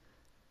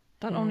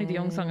 That Only the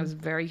Young song is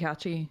very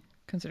catchy,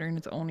 considering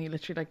it's only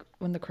literally like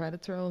when the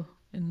credits roll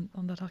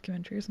on that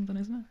documentary or something,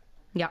 isn't it?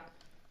 Yeah,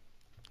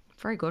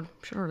 very good.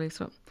 Should have released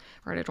it.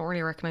 Right, I don't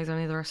really recognise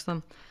any of the rest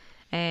of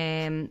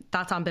them.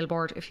 That's on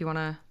Billboard if you want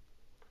to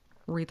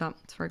read that.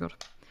 It's very good.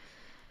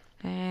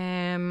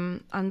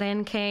 And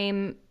then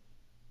came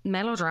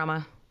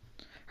Melodrama.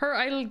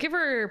 I'll give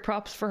her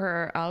props for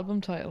her album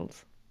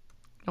titles.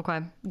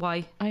 Okay,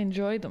 why? I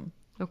enjoy them.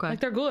 Okay, like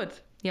they're good.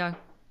 Yeah.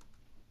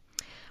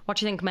 What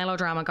do you think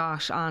Melodrama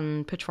got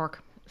on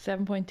Pitchfork?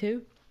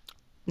 7.2.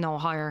 No,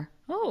 higher.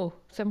 Oh,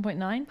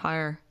 7.9.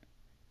 Higher.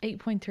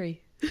 8.3.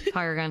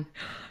 Higher again.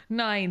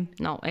 9.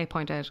 No,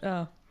 8.8.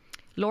 Oh.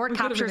 Lorde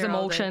captures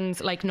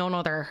emotions like none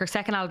other. Her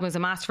second album is a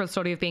masterful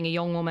study of being a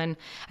young woman,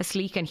 a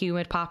sleek and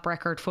humid pop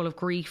record full of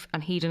grief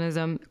and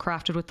hedonism,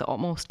 crafted with the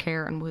utmost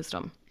care and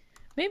wisdom.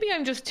 Maybe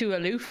I'm just too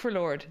aloof for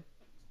Lorde.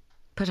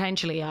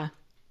 Potentially, yeah.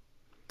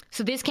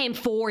 So this came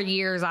 4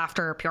 years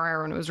after Pure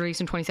Heroin. It was released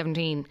in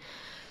 2017.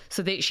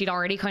 So she'd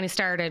already kind of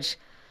started,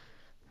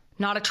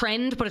 not a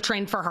trend, but a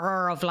trend for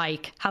her of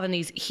like having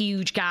these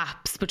huge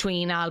gaps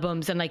between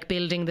albums and like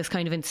building this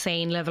kind of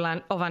insane level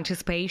of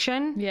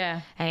anticipation.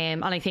 Yeah.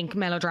 And I think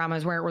Melodrama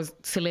is where it was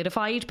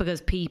solidified,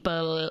 because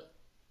people,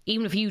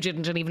 even if you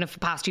didn't and even if it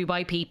passed you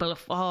by, people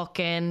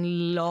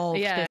fucking loved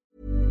it.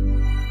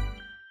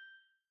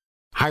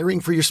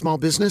 Hiring for your small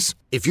business?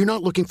 If you're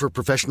not looking for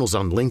professionals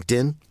on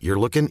LinkedIn, you're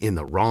looking in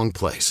the wrong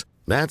place.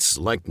 That's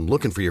like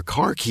looking for your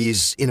car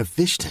keys in a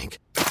fish tank.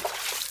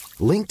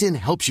 LinkedIn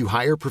helps you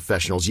hire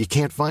professionals you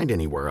can't find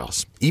anywhere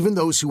else, even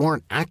those who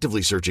aren't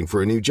actively searching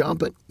for a new job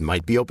but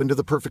might be open to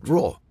the perfect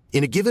role.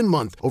 In a given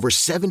month, over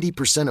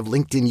 70% of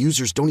LinkedIn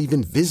users don't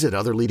even visit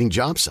other leading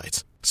job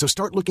sites. So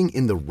start looking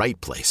in the right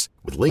place.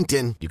 With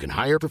LinkedIn, you can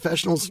hire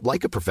professionals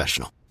like a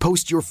professional.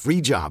 Post your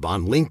free job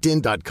on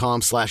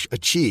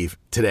linkedin.com/achieve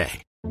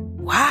today.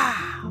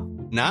 Wow.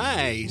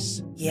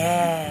 Nice.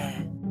 Yeah.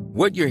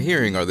 What you're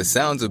hearing are the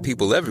sounds of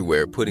people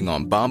everywhere putting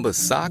on Bombas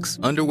socks,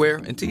 underwear,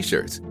 and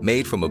T-shirts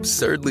made from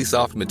absurdly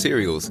soft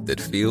materials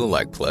that feel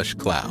like plush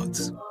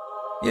clouds.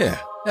 Yeah,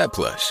 that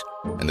plush.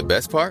 And the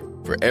best part?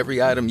 For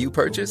every item you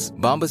purchase,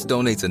 Bombas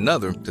donates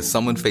another to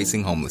someone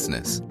facing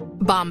homelessness.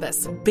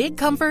 Bombas. Big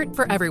comfort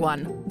for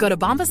everyone. Go to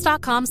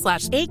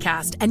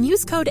bombas.com/ACAST and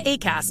use code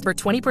ACAST for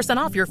 20%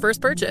 off your first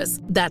purchase.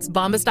 That's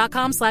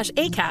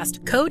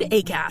bombas.com/ACAST. Code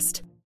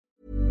ACAST.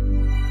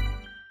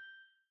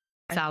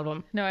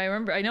 Album. No, I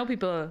remember. I know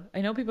people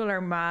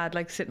are mad,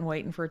 like sitting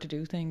waiting for it to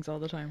do things all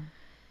the time.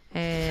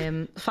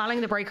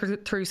 Following the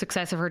breakthrough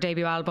success of her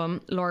debut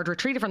album, Lorde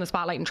retreated from the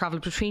spotlight and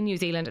travelled between New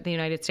Zealand and the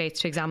United States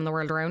to examine the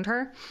world around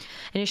her.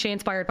 Initially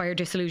inspired by her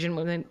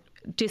disillusionment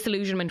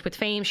with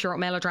fame, she wrote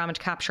melodrama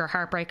to capture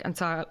heartbreak and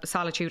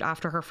solitude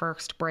after her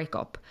first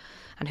breakup.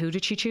 And who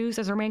did she choose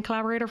as her main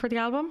collaborator for the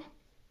album?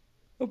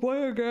 A boy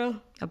or a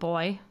girl? A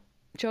boy.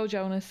 Joe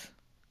Jonas.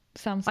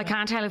 Sam Smith. I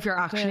can't tell if you're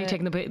actually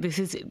taking the... This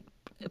is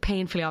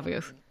painfully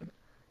obvious.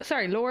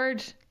 Sorry,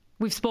 Lorde.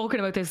 We've spoken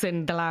about this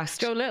in the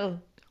last... Joe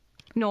Little.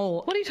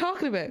 No. What are you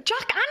talking about?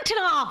 Jack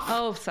Antonoff.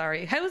 Oh,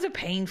 sorry. How is it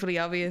painfully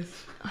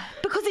obvious?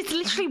 Because it's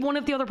literally one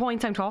of the other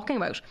points I'm talking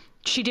about.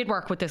 She did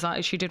work with this.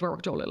 She did work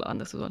with Joe Little on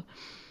this as well.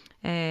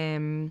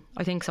 I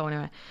think so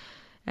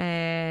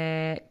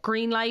anyway.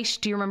 Green Light.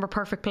 Do you remember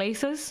Perfect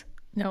Places?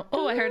 No.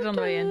 Oh, I heard it on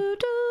the way in.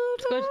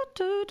 It's good.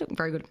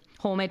 Very good.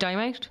 Homemade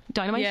Dynamite.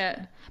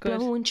 Yeah. Good.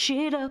 Blowing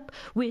shit up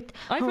with.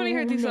 I've only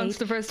heard these songs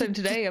the first time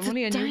today. I'm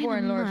only a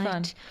newborn Lorde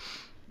fan.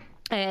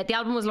 The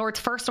album was Lorde's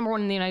first number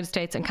one in the United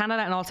States and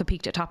Canada, and also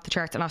peaked atop the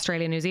charts in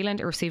Australia and New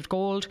Zealand. It received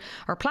gold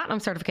or platinum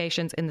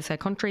certifications in the said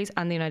countries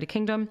and the United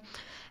Kingdom,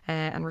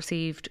 and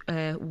received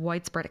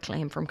widespread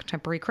acclaim from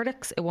contemporary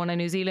critics. It won a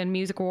New Zealand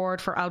Music Award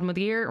for Album of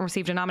the Year and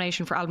received a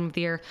nomination for Album of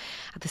the Year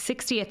at the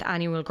 60th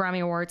Annual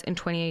Grammy Awards in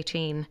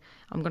 2018.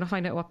 I'm going to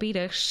find out what beat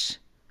it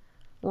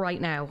right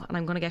now, and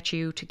I'm going to get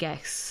you to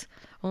guess.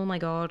 Oh my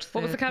God.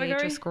 What was the category?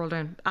 Just scroll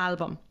down.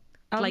 Album.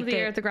 Album of the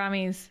Year at the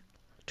Grammys.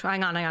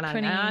 Hang on.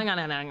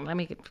 Let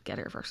me get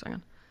here first.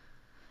 Hang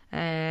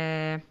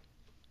on.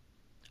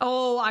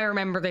 I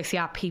remember this.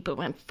 Yeah, people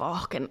went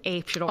fucking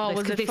apeshit over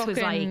this. Was it this fucking,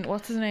 was like,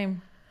 what's his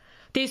name?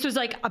 This was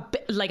like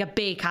a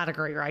big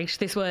category, right?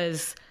 This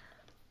was,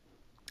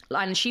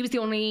 and she was the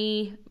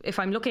only. If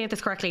I'm looking at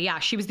this correctly, yeah,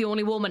 she was the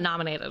only woman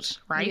nominated,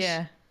 right?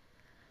 Yeah.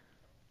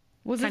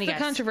 Was this the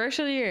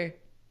controversial year?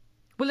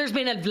 Well, there's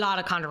been a lot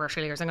of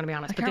controversial years. I'm going to be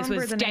honest, but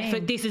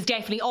this is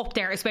definitely up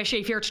there, especially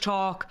if you're to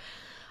talk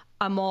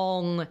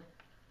among,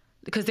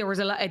 because there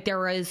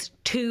was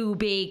two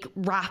big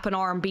rap and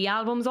R&B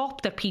albums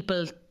up that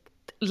people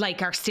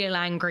like are still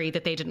angry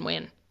that they didn't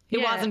win.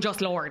 It wasn't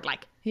just Lorde,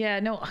 like. Yeah,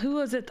 no, who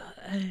was it?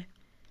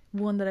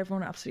 One that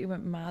everyone absolutely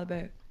went mad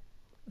about.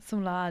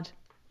 Some lad.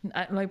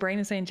 My brain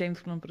is saying James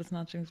Blunt, but it's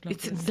not James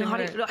Blunt.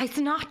 It's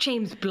not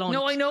James Blunt.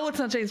 No, I know it's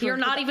not James Blunt. You're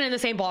not even in the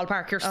same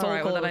ballpark. You're so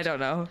right, cold. Well, then I don't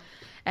know.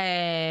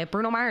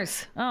 Bruno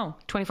Mars. Oh.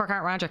 24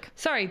 Karat Magic.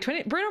 Sorry,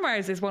 Bruno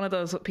Mars is one of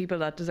those people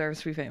that deserves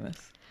to be famous.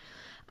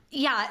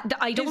 Yeah,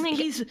 I don't think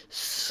he's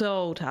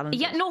so talented.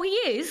 Yeah, no, he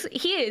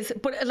is.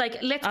 But like,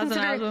 let's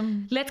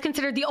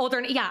consider the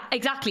other. Yeah,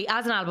 exactly,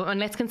 as an album, and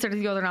let's consider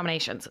the other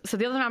nominations. So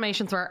the other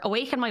nominations were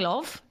 "Awaken My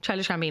Love,"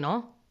 Childish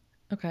Gambino.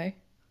 Okay.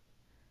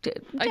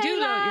 I do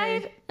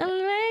love. Yeah.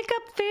 Wake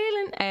up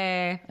feeling.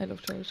 I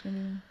love Childish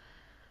Gambino.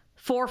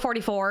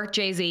 444,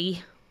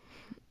 Jay-Z.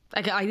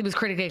 It was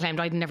critically acclaimed.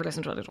 I'd never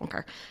listened to it. I don't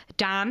care.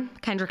 Damn,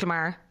 Kendrick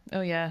Lamar.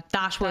 Oh yeah,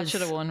 that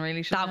should have won.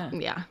 Really, shouldn't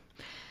it? Yeah.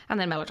 And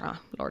then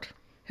Melodrama, Lorde.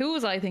 Who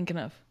was I thinking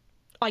of?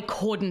 I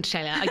couldn't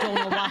tell you. I don't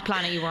know what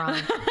planet you were on.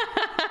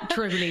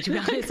 Truly, to be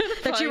honest,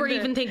 that you were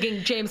even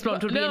thinking James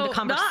Blunt would be in the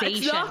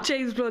conversation. It's not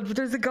James Blunt, but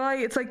there's a guy.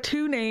 It's like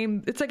two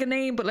names. It's like a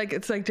name, but like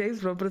it's like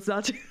James Blunt, but it's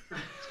not.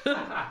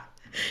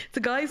 It's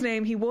a guy's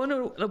name. He won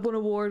an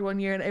award one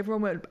year, and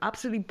everyone went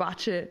absolutely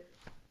batshit.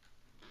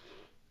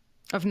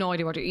 I've no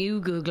idea what you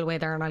Google away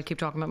there, and I'll keep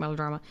talking about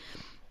Melodrama.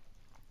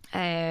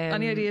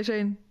 Any idea,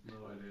 Shane? No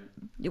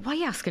idea. Why are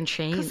you asking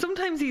Shane? Because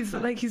sometimes he's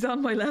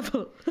on my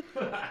level.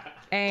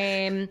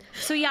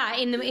 So yeah,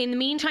 in the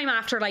meantime,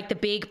 after like the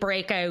big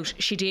breakout,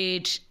 she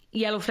did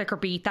Yellow Flicker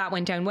Beat. That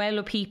went down well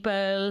with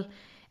people.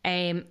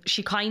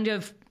 She kind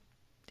of,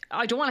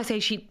 I don't want to say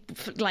she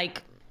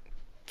like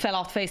fell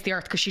off the face of the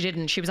earth, because she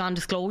didn't. She was on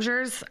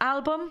Disclosure's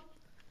album.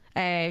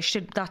 She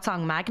did that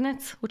song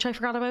Magnets, which I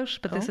forgot about,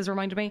 but this has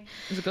reminded me.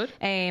 Is it good?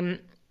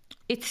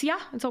 It's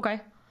okay.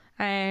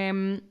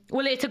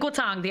 Well, it's a good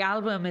song. The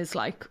album is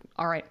like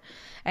alright.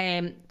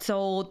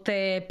 So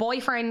the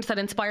boyfriend that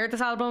inspired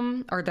this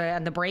album,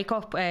 and the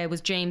breakup,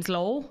 was James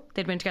Lowe.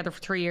 They'd been together for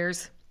 3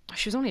 years.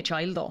 She was only a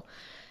child though.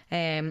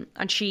 And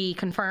she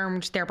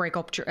confirmed their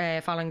breakup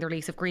following the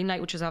release of Green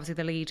Light, which is obviously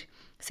the lead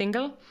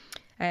single.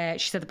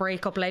 She said the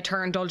breakup led to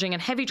her indulging in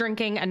heavy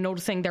drinking and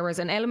noticing there was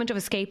an element of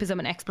escapism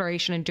and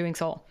exploration in doing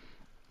so.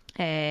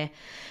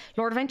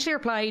 Lorde eventually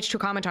replied to a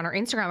comment on her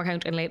Instagram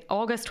account in late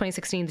August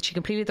 2016 that she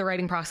completed the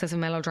writing process of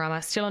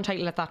Melodrama, still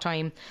untitled at that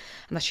time,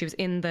 and that she was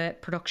in the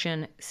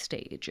production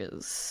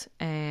stages.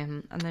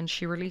 And then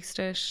she released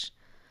it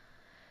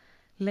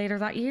later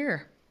that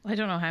year. I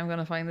don't know how I'm going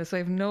to find this. I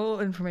have no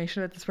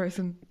information about this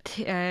person.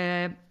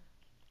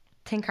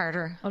 Think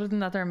harder. Other than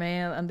that, they're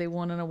male and they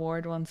won an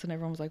award once, and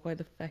everyone was like, why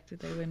the fuck did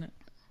they win it?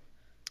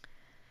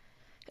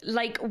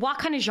 Like, what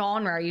kind of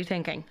genre are you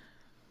thinking?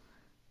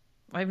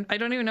 I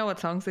don't even know what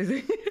songs they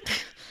sing.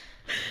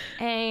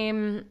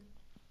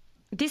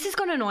 This is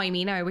going to annoy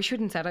me now. I wish we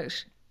hadn't said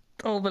it.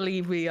 Oh,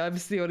 believe me, I'm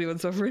the only one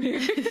suffering here.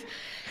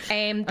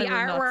 The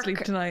not sleep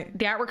tonight.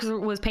 The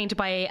artwork was painted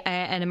by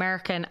an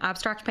American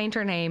abstract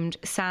painter named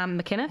Sam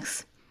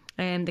McInnes.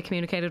 They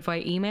communicated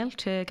via email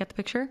to get the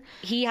picture.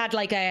 He had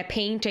like a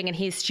painting in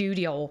his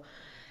studio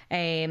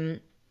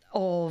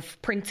of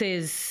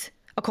Prince's,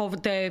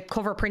 the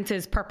cover of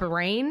Prince's Purple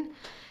Rain.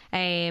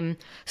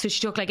 So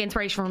she took like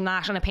inspiration from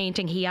that and a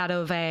painting he had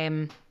of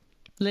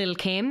Lil'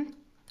 Kim,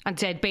 and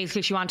said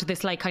basically she wanted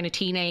this like kind of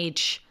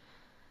teenage,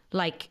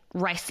 like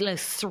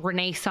restless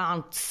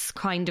Renaissance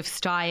kind of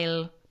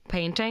style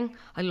painting.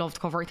 I love the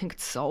cover. I think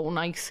it's so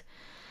nice.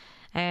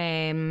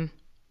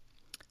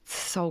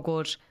 So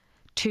good.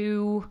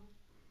 Two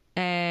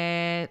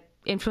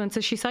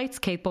influences she cites: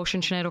 Kate Bush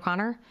and Sinead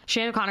O'Connor.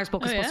 Sinead O'Connor's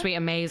book is supposed to be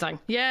amazing.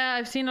 Yeah,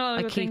 I've seen a lot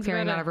of good things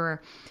hearing about that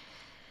everywhere.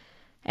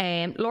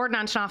 Lorde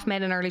and Antonoff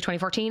met in early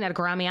 2014 at a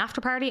Grammy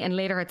after party, and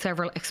later had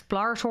several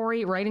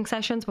exploratory writing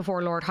sessions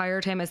before Lorde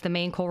hired him as the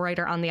main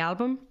co-writer on the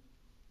album.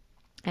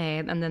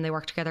 And then they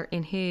worked together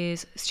in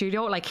his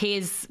studio. Like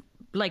his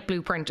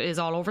blueprint is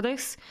all over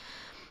this.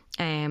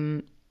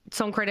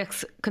 Some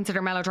critics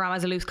consider Melodrama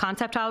as a loose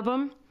concept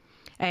album.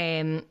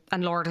 And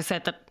Lorde has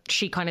said that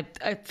she kind of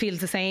feels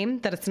the same,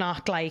 that it's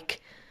not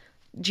like,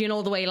 do you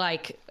know the way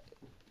like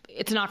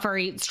it's not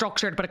very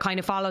structured, but it kind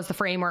of follows the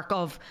framework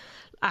of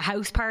a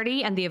house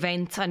party and the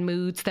events and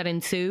moods that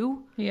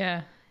ensue.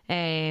 Yeah.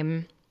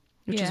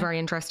 Which is very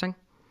interesting.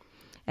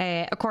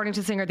 According to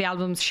the singer, the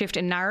album's shift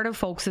in narrative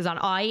focuses on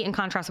I, in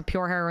contrast with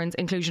Pure Heroine's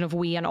inclusion of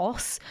we and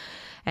us.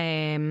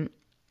 And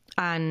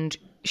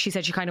she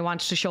said she kind of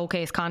wanted to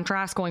showcase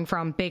contrast, going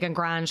from big and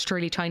grand to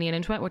really tiny and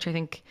intimate, which I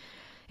think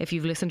if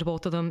you've listened to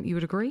both of them, you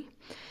would agree.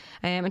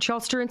 And she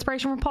also drew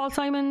inspiration from Paul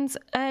Simon's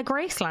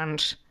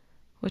Graceland,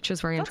 which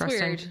is very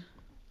interesting. Weird.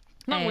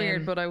 Not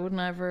weird, but I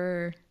wouldn't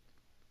ever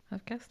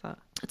have guessed that.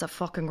 It's a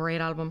fucking great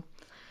album.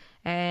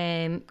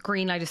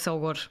 Green Light is so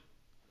good.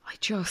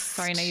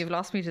 Sorry, now you've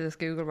lost me to this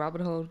Google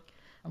rabbit hole.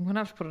 I'm going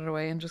to have to put it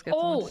away and just get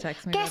someone to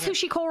text me. Guess who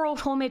she co-wrote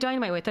Homemade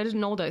Dynamite with? I didn't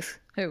know this.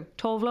 Who?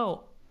 Tove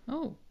Lo.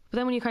 Oh. But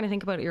then when you kind of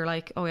think about it, you're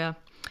like, oh yeah.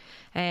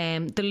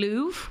 The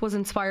Louvre was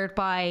inspired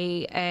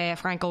by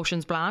Frank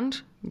Ocean's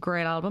Blonde.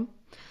 Great album.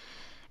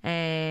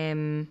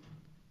 And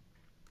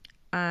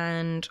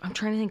I'm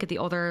trying to think of the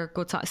other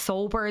good songs.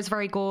 Sober is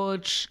very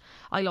good.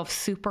 I love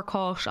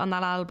Supercut on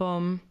that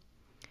album.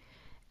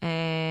 God,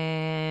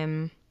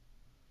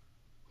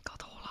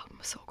 the whole album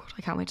is so good.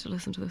 I can't wait to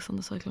listen to this on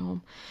the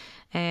cycle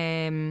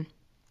home.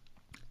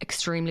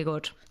 Extremely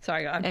good.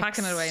 Sorry, I'm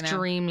packing it away now.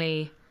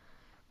 Extremely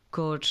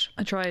good.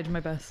 I tried my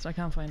best. I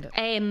can't find it.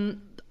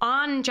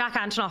 On Jack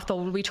Antonoff, though,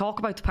 will we talk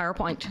about the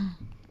PowerPoint?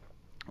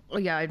 Oh,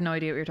 yeah, I have no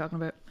idea what you're talking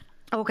about.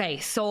 Okay,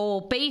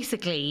 so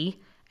basically,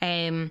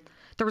 there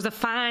was a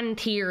fan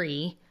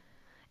theory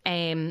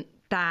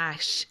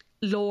that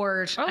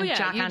Lorde and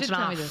Jack you Antonoff did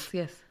tell me this.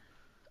 Yes.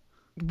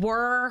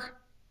 were,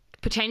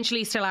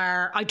 potentially still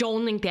are. I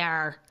don't think they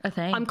are a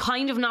thing. I'm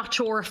kind of not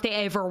sure if they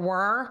ever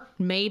were.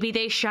 Maybe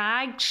they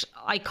shagged.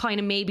 I kind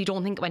of maybe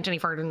don't think it went any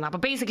further than that.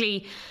 But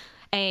basically,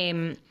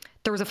 there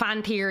was a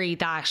fan theory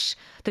that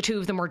the two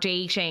of them were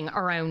dating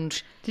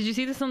around. Did you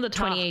see this on the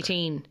Talk?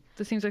 2018.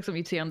 This seems like something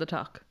you'd see on the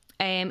Talk.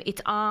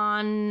 It's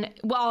on.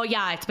 Well,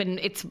 yeah,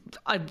 it's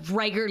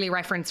regularly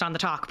referenced on the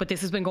Talk, but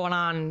this has been going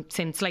on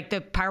since like the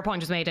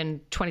PowerPoint was made in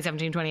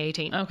 2017,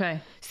 2018. Okay,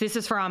 so this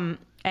is from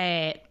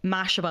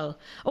Mashable.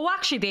 Oh,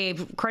 actually,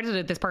 they've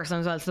credited this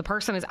person as well. So the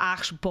person is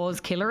Buzz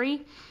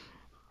Killery.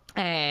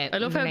 I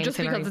love how just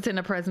because it's in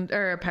a present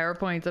or a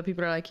PowerPoint that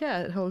people are like,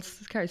 yeah, it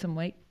carries some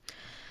weight.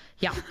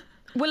 Yeah.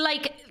 Well,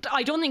 like,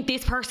 I don't think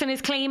this person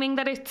is claiming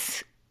that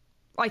it's.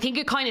 I think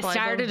it kind of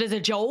started as a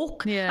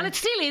joke, and it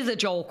still is a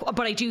joke.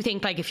 But I do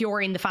think, like, if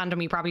you're in the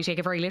fandom, you probably take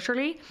it very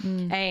literally.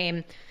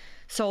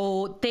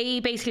 So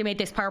they basically made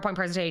this PowerPoint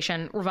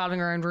presentation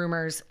revolving around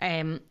rumours,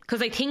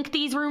 because I think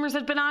these rumours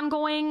had been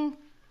ongoing,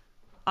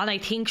 and I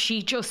think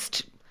she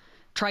just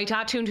tried to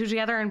add two and two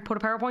together and put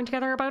a PowerPoint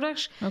together about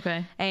it.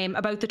 Okay.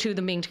 About the two of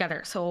them being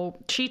together. So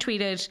she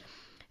tweeted,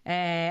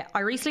 I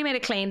recently made a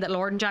claim that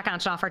Lorde and Jack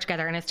Antonoff are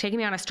together, and it's taken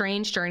me on a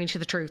strange journey to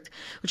the truth,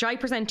 which I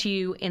present to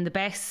you in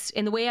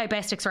the way I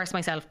best express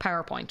myself.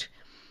 PowerPoint.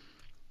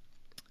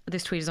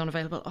 This tweet is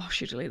unavailable. Oh,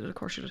 she deleted it. Of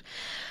course she did.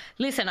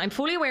 Listen, I'm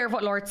fully aware of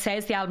what Lorde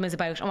says the album is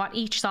about and what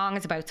each song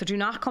is about, so do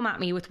not come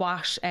at me with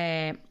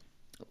that.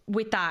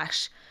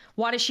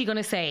 What is she going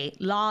to say?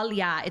 Lol,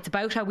 yeah, it's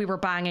about how we were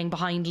banging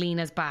behind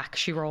Lena's back,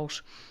 she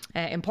wrote.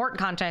 Important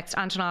context,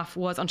 Antonoff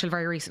was until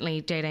very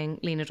recently dating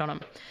Lena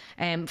Dunham.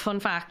 Fun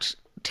fact,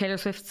 Taylor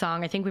Swift's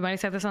song, I think we might have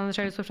said this on the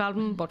Taylor Swift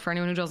album, but for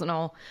anyone who doesn't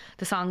know,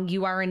 the song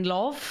You Are In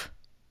Love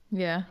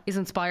is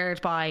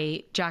inspired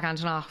by Jack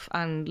Antonoff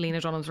and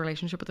Lena Dunham's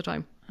relationship at the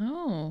time.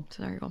 Oh.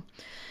 So there you go.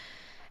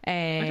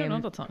 I don't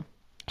know that song.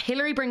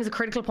 Hillary brings a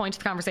critical point to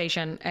the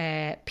conversation.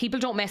 People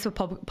don't mess with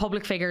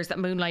public figures that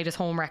moonlight as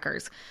home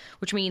wreckers,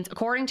 which means,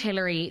 according to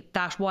Hillary,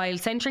 that while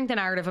centering the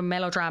narrative of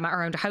melodrama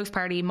around a house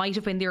party might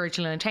have been the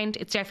original intent,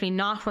 it's definitely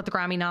not what the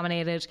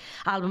Grammy-nominated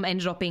album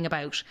ended up being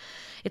about.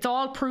 It's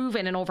all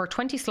proven in over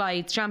 20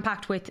 slides,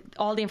 jam-packed with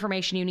all the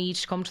information you need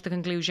to come to the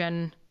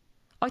conclusion.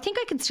 I think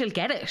I can still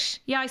get it.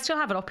 Yeah, I still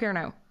have it up here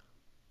now.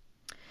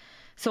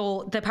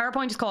 So the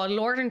PowerPoint is called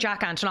Lorde and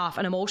Jack Antonoff,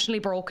 An Emotionally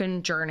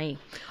Broken Journey.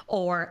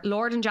 Or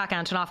Lorde and Jack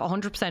Antonoff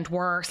 100%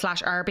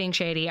 were/are being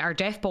shady, are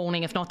deaf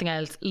boning if nothing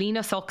else.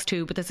 Lena sucks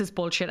too, but this is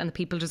bullshit and the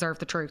people deserve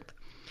the truth.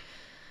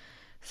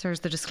 So there's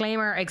the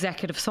disclaimer,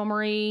 executive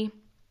summary,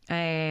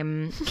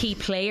 key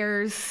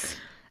players,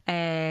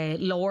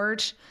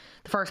 Lorde.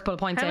 The first bullet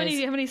point How is...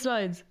 many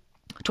slides?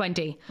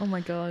 20. Oh my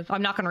God.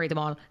 I'm not going to read them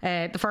all.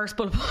 The first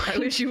bullet point... I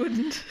wish you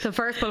wouldn't. The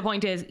first bullet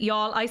point is,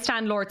 y'all, I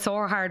stand Lorde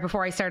so hard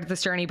before I started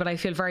this journey, but I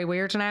feel very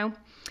weird now.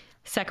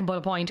 Second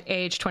bullet point,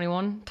 age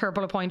 21. Third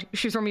bullet point,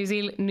 she's from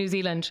New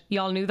Zealand.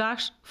 Y'all knew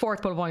that.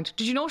 Fourth bullet point,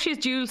 did you know she has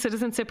dual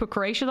citizenship with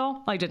Croatia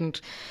though? I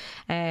didn't.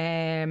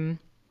 And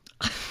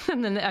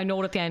then I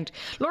note at the end,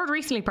 Lorde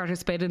recently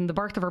participated in the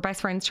birth of her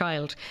best friend's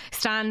child.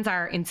 Stans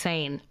are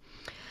insane.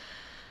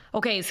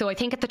 Okay, so I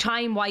think at the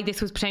time why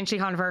this was potentially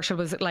controversial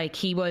was like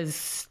he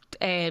was...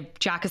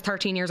 Jack is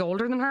 13 years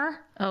older than her.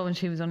 Oh, and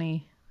she was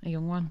only a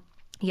young one.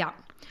 Yeah.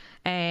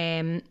 He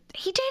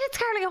dated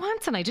Scarlett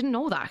Johansson. I didn't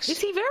know that. Is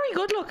he very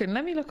good looking?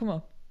 Let me look him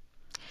up.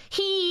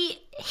 He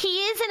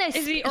is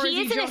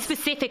in a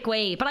specific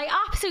way, but I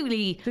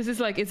absolutely... This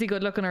is like, is he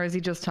good looking or is he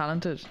just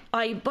talented?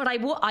 I'd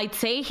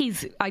say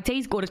he's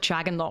good at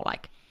shagging though.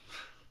 Like,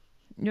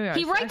 yeah,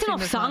 he writes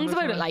enough songs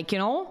about it. Like, you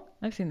know,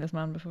 I've seen this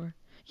man before.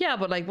 Yeah,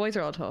 but like boys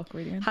are all talk,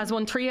 really. Has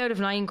won 3 out of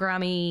 9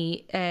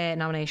 Grammy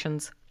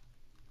nominations.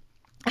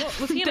 Oh,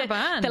 was he in a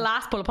band? The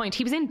last bullet point,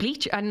 he was in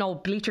Bleach. No,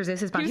 Bleachers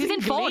is his band. He was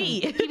in Fun.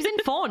 He was in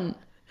Fun.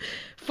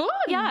 Fun?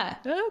 Yeah.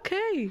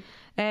 Okay.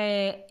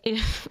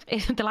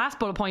 In the last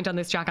bullet point on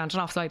this Jack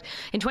Antonoff slide,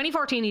 in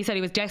 2014 he said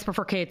he was desperate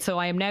for kids, so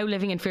I am now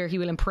living in fear he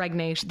will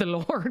impregnate the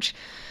Lorde.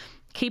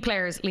 Key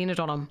players, Lena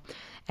Dunham.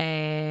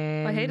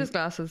 I hate his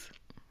glasses.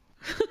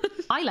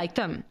 I like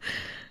them.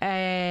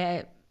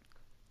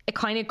 It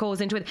kind of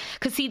goes into it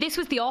because see, this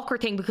was the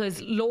awkward thing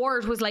because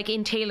Lorde was like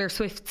in Taylor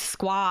Swift's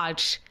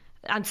squad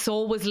and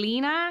so was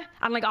Lena,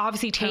 and like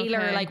obviously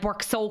Taylor like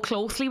works so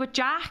closely with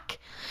Jack.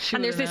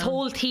 And there's this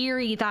whole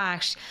theory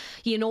that,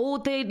 you know,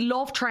 the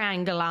love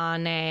triangle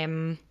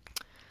on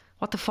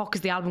what the fuck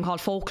is the album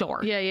called,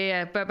 Folklore?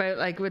 Yeah. About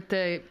like with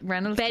the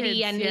Reynolds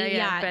Betty kids.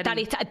 and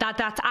Betty.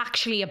 that's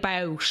actually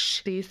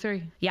about these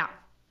three. Yeah,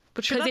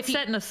 but sure, that's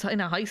set in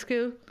a high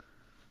school.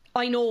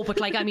 I know, but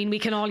like, I mean, we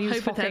can all use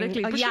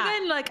hypothetically. Fucking, but sure,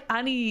 then like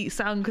any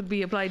song could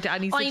be applied to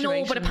any situation.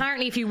 I know, but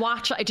apparently, if you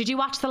watch, did you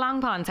watch the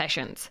Long Pond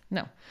sessions?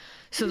 No.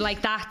 So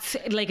like that's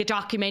like a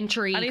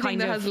documentary. Anything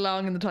kind that of has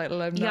long in the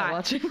title, I'm not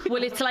watching.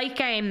 Well, it's like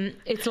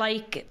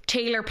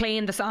Taylor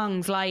playing the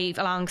songs live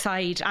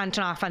alongside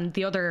Antonoff and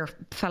the other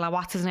fella.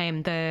 What's his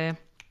name? No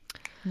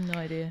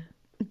idea.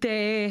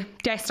 The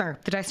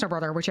Dessner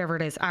brother, whichever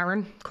it is.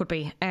 Aaron could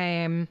be.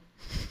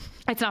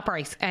 It's not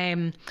Bryce.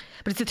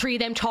 But it's the three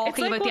of them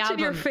talking about the album. It's like watching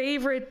your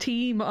favourite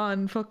team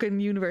on fucking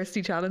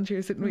University Challenge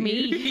here sitting with me.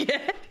 You.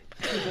 Yeah.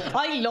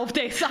 I love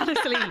this,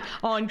 honestly.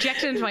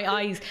 Injected into my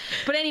eyes.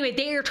 But anyway,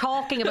 they're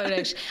talking about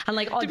it, and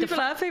like, do people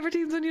have favourite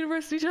teams on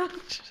University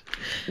Challenge?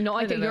 No,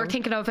 I think you're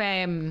thinking of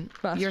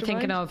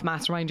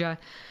Mastermind. Yeah.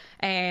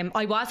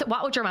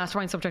 What would your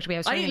Mastermind subject be? I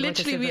asked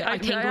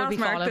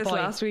Mark this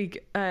last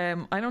week. I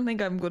don't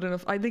think I'm good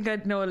enough. I think I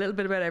know a little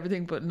bit about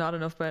everything, but not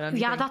enough about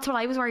anything. Yeah, that's what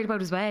I was worried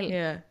about as well.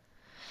 Yeah.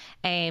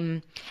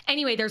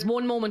 Anyway, there's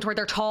one moment where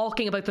they're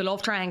talking about the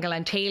love triangle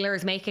and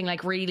Taylor's making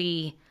like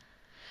really,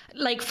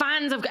 like,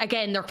 fans of,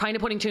 again, they're kind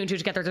of putting 2 and 2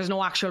 together. There's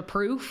no actual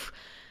proof,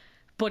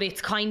 but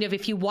it's kind of,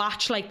 if you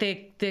watch like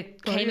the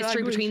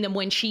chemistry between them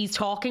when she's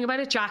talking about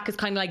it, Jack is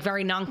kind of like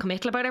very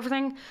non-committal about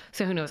everything.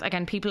 So who knows?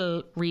 Again,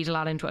 people read a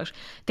lot into it.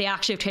 They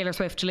actually have Taylor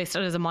Swift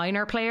listed as a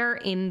minor player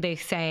in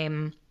this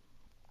PowerPoint,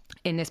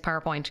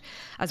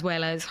 as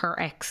well as her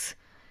ex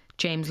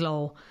James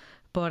Lowe.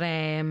 But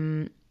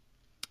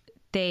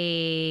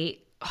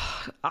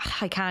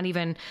I can't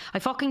even. I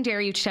fucking dare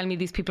you to tell me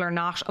these people are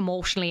not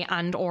emotionally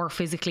and or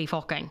physically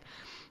fucking.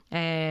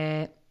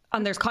 And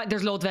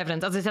there's loads of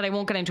evidence. As I said, I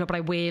won't get into it, but I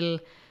will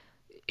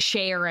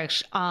share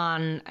it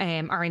on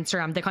our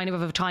Instagram. They kind of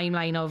have a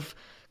timeline of.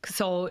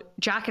 So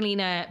Jack and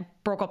Lena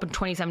broke up in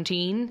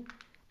 2017.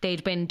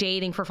 They'd been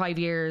dating for 5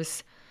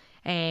 years.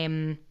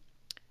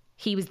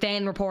 He was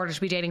then reported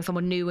to be dating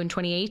someone new in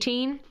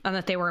 2018, and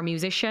that they were a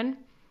musician.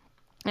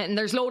 And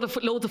there's loads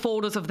of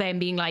photos of them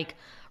being like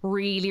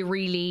really,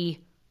 really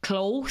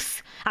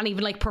close, and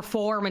even like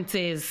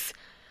performances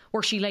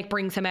where she like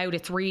brings him out.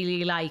 It's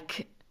really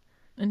like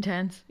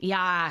intense.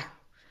 Yeah.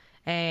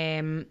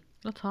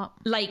 That's hot.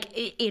 Like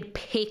it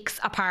picks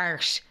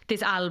apart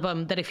this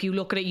album that if you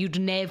look at it, you'll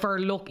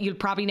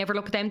probably never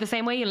look at them the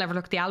same way. You'll never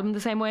look at the album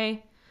the same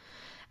way.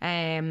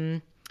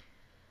 I'm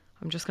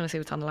just going to see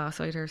what's on the last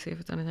side here, see if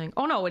it's anything.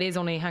 Oh no, it is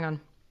only, hang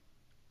on.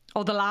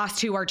 the last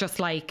two are just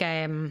like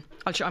I'm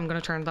going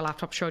to turn the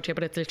laptop to show it to you,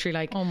 but it's literally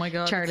like, oh my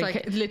god, Charlie, it's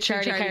like literally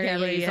Charlie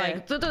Kelly,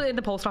 yeah. like in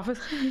the post office.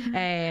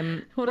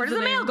 Where does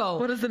the mail go?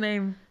 What is the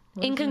name?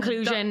 In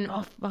conclusion,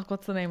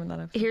 what's the name of that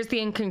episode? Here's the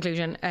in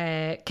conclusion.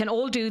 Can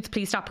old dudes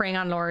please stop preying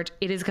on Lorde?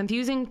 It is a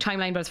confusing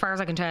timeline, but as far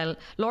as I can tell,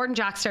 Lorde and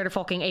Jack started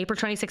fucking April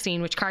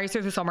 2016, which carries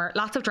through the summer.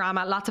 Lots of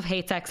drama, lots of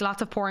hate sex,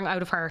 lots of pouring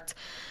out of hearts.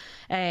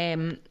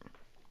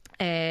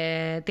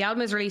 The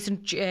album is released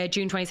in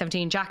June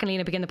 2017. Jack and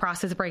Lena begin the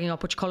process of breaking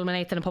up, which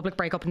culminates in a public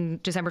breakup in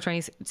December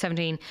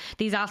 2017.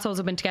 These assholes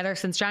have been together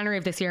since January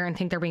of this year and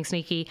think they're being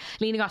sneaky.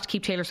 Lena got to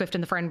keep Taylor Swift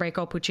in the friend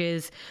breakup, which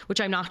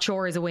I'm not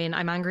sure is a win.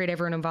 I'm angry at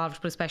everyone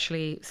involved, but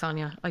especially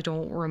Sonia. I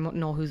don't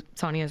know who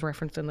Sonia is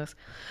referenced in this.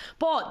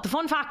 But the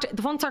fun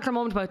circular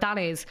moment about that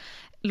is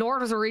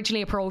Lorde was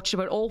originally approached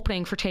about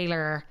opening for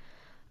Taylor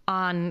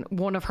on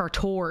one of her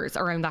tours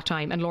around that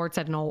time, and Lorde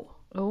said no.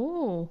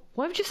 Oh,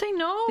 why would you say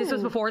no? This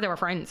was before they were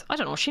friends. I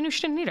don't know. She knew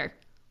she didn't need her.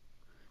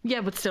 Yeah,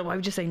 but still, why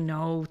would you say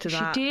no to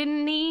that? She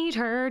didn't need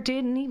her.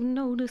 Didn't even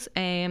notice.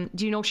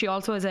 Do you know she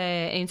also has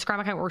an Instagram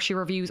account where she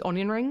reviews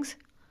onion rings?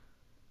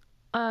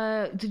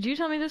 Did you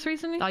tell me this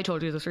recently? I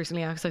told you this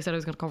recently, because I said I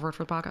was going to cover it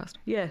for the podcast.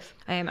 Yes.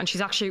 And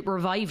she's actually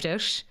revived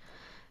it,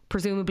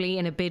 presumably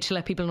in a bid to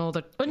let people know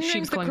that onion she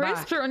rings was going the back.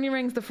 crisps or onion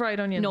rings the fried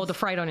onions? No, the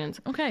fried onions.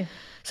 Okay.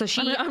 So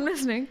I'm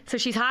listening. So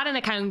she's had an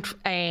account,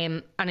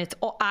 and it's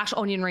at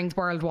Onion Rings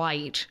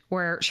Worldwide,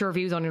 where she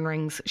reviews onion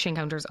rings she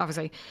encounters.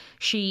 Obviously,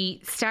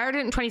 she started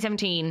in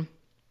 2017.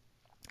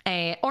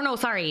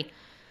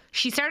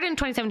 She started in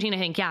 2017, I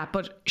think. Yeah,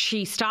 but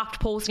she stopped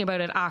posting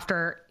about it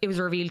after it was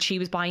revealed she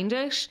was behind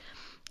it,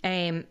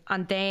 and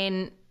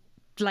then.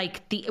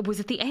 Was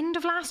it the end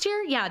of last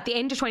year? Yeah, at the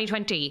end of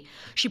 2020,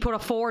 she put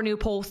up 4 new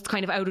posts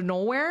kind of out of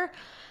nowhere.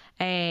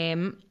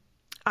 And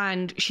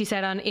she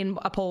said in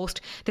a post,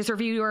 this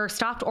reviewer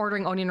stopped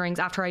ordering onion rings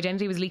after her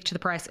identity was leaked to the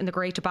press in the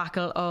great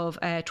debacle of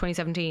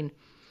 2017.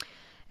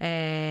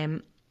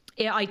 I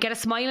get a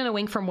smile and a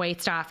wink from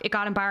waitstaff. It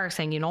got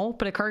embarrassing,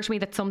 but it occurred to me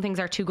that some things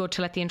are too good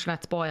to let the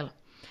internet spoil.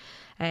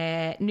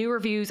 New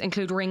reviews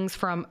include rings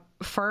from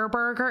Fur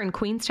Burger in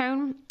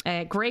Queenstown,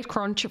 Great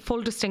Crunch,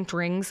 full distinct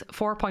rings,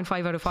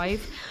 4.5 out of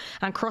 5,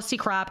 and Krusty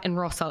Krab in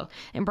Russell.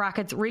 In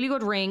brackets, really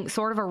good ring,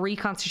 sort of a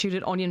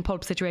reconstituted onion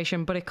pulp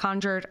situation, but it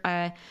conjured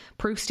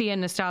Proustian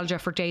nostalgia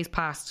for days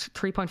past,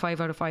 3.5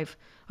 out of 5.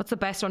 What's the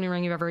best onion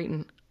ring you've ever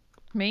eaten?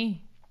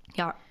 Me?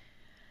 Yeah.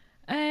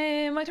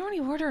 I don't really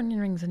order onion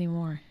rings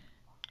anymore.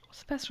 What's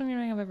the best onion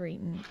ring I've ever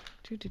eaten?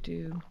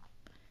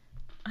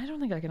 I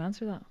don't think I can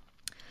answer that.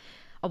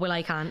 Oh, well,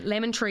 I can.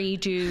 Lemon Tree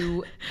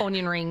do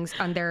onion rings,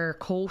 and they're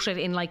coated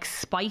in like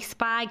spice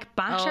bag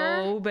batter.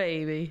 Oh,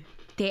 baby.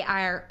 They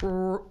are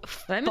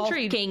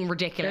fucking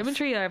ridiculous. Lemon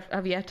Tree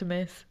I've yet to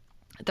miss.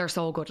 They're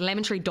so good.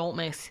 Lemon Tree, don't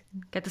miss.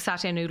 Get the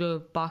satay noodle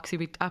box. You'll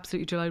be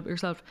absolutely delighted with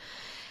yourself.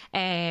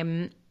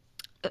 And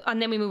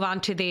then we move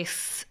on to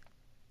this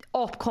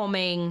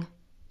upcoming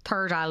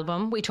third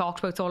album. We talked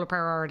about Solar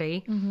Power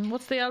already. Mm-hmm.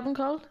 What's the album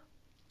called?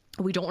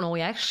 We don't know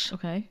yet.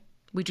 Okay.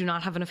 We do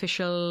not have an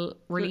official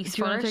release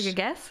do you for want it. to take a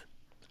guess?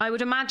 I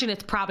would imagine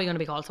it's probably going to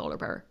be called Solar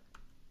Power.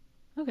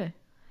 Okay.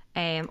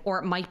 Or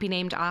it might be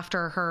named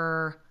after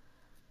her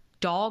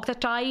dog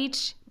that died,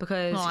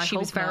 because she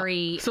was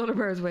very... Solar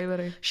Power is way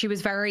better. She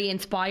was very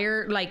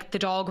inspired. Like, the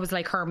dog was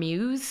like her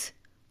muse.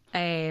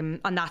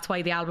 And that's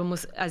why the album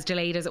was as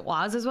delayed as it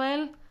was as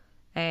well.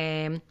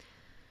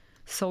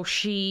 So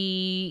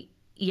she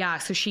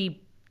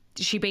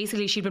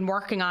basically, she'd been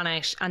working on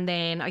it, and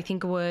then I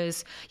think it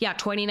was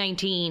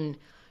 2019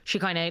 she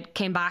kind of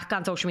came back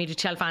on social media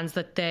to tell fans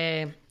that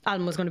the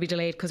album was going to be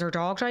delayed because her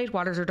dog died.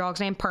 What is her dog's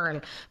name?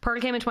 Pearl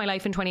came into my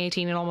life in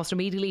 2018 and almost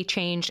immediately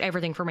changed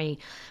everything for me.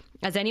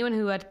 As anyone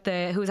who has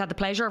had the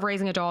pleasure of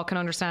raising a dog can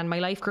understand, my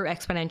life grew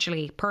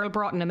exponentially. Pearl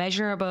brought an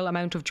immeasurable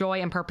amount of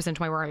joy and purpose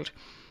into my world.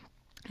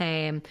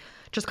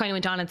 Just kind of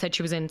went on and said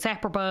she was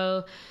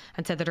inseparable,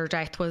 and said that her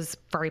death was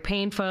very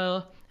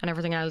painful and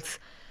everything else.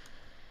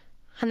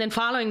 And then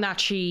following that,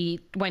 she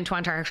went to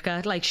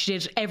Antarctica. Like, she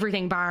did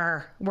everything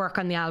bar work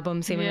on the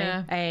album, seemingly.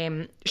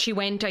 Yeah. She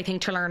went, I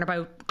think, to learn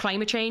about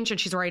climate change, and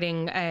she's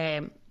writing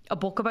a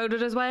book about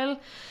it as well.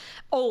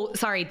 Oh,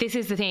 sorry, this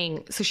is the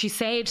thing. So she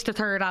said the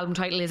third album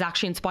title is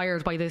actually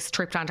inspired by this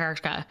trip to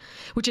Antarctica,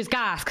 which is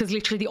gas, because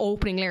literally the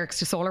opening lyrics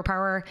to Solar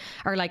Power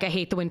are like, I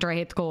hate the winter, I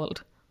hate the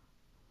cold.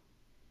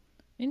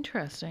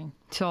 Interesting.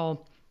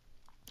 So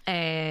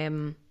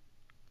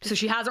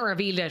she hasn't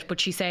revealed it, but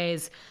she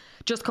says,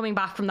 just coming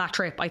back from that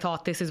trip, I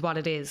thought this is what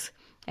it is.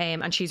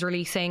 And she's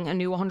releasing a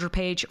new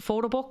 100-page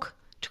photo book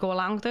to go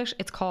along with it.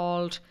 It's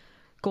called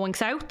Going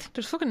South.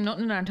 There's fucking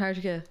nothing in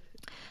Antarctica.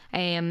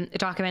 It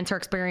documents her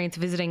experience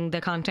visiting the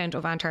content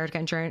of Antarctica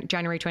in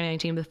January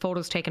 2019 with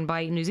photos taken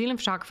by New Zealand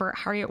photographer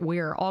Harriet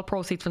Weir. All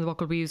proceeds from the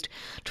book will be used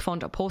to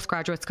fund a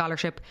postgraduate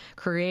scholarship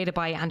created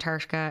by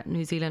Antarctica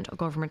New Zealand, a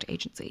government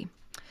agency.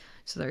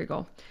 So there you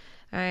go.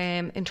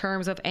 In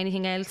terms of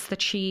anything else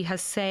that she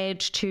has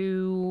said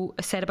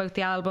about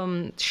the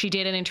album, she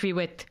did an interview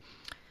with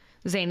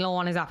Zane Lowe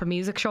on his Apple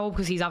Music show,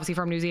 because he's obviously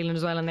from New Zealand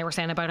as well, and they were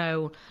saying about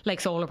how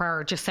like solar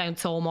power just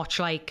sounds so much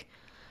like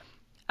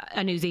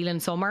a New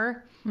Zealand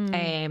summer.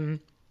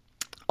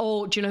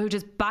 Oh, do you know who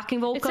does backing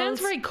vocals? It sounds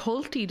very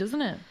culty,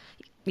 doesn't it?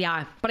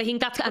 Yeah, but I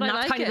think that's kind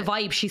of the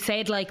vibe. She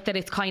said like that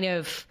it's kind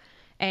of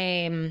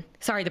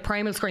sorry, the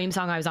Primal Scream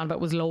song I was on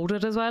but was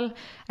Loaded as well.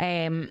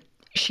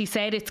 She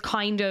said it's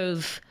kind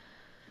of,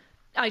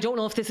 I don't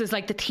know if this is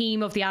like the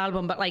theme of the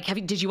album, but like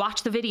did you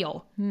watch the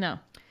video? No.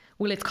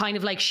 Well, it's kind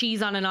of like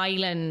she's on an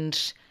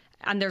island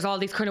and there's all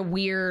these kind of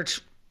weird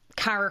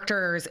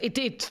characters.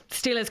 It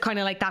still is kind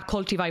of like that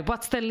culty vibe.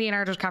 What's the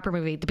Leonardo DiCaprio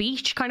movie? The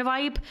Beach kind of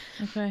vibe.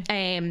 Okay.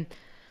 And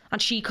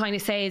she kind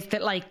of says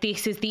that like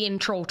this is the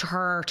intro to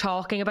her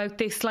talking about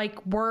this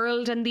like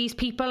world and these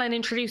people and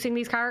introducing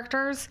these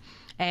characters.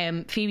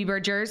 Phoebe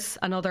Bridgers,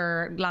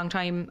 another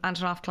long-time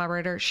Antonoff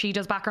collaborator, she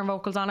does background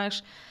vocals on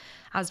it,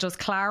 as does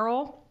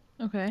Claro.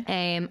 Okay.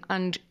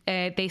 And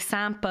they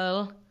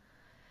sample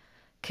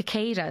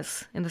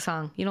cicadas in the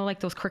song. You know,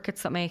 like those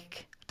crickets that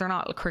make... They're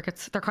not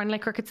crickets. They're kind of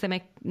like crickets. They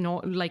make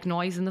like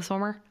noise in the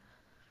summer.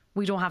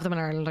 We don't have them in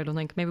Ireland, I don't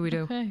think. Maybe we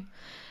do. Okay.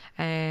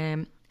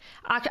 And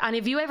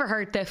have you ever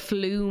heard the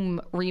Flume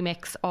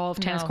remix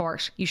of Tennis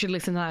Court? You should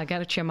listen to that.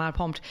 Get it, you're mad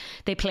pumped.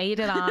 They played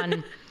it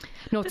on...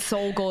 No, it's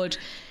so good.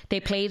 They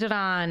played it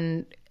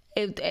on...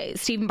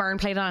 Stephen Byrne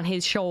played it on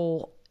his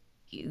show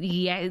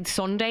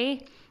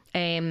Sunday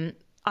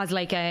as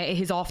like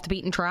his off the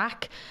beaten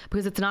track,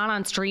 because it's not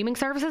on streaming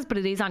services, but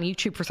it is on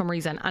YouTube for some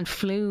reason. And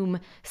Flume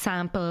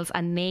samples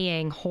a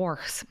neighing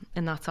horse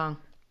in that song.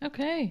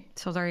 Okay.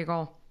 So there you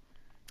go.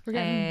 We're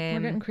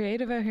getting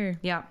creative out here.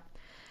 Yeah.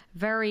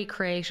 Very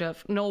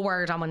creative. No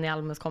word on when the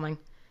album is coming.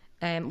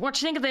 What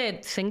do you think of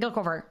the single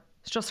cover?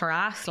 It's just her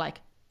ass, like.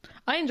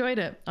 I enjoyed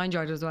it. I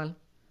enjoyed it as well.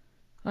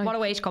 What a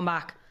way to come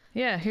back.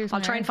 Yeah,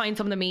 I'll try and find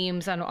some of the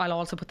memes and I'll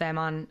also put them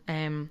on.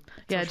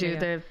 Yeah, dude,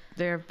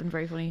 they've been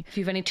very funny. If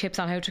you have any tips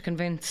on how to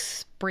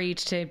convince Breed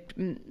to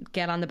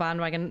get on the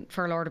bandwagon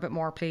for Lorde a bit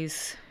more,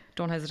 please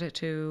don't hesitate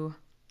to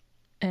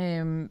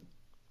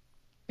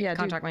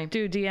contact me.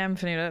 Do DM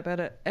Fanita about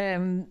it.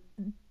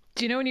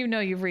 Do you know when you know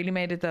you've really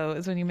made it though,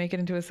 is when you make it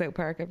into a South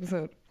Park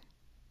episode?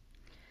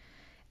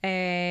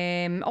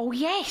 Oh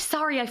yes,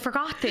 sorry, I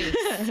forgot this.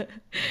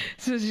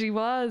 So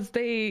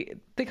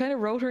they kind of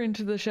wrote her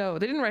into the show.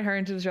 They didn't write her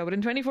into the show, but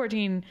in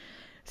 2014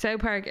 South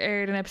Park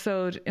aired an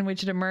episode in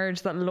which it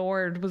emerged that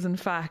Lorde was in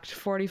fact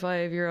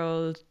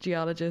 45-year-old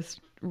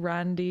geologist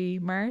Randy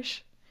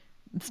Marsh,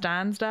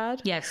 Stan's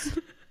dad. Yes.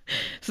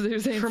 So they were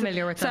saying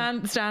familiar with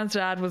Stan's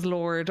dad was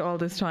Lorde all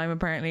this time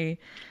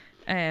apparently.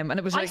 And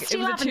it was like, I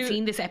still haven't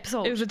seen this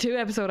episode. It was a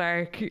 2-episode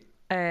arc.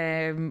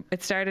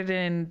 It started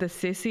in The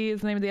Sissy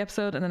is the name of the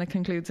episode, and then it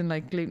concludes in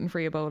like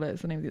Gluten-Free Ebola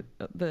is the name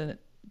of the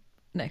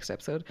next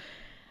episode.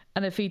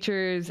 And it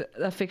features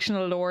a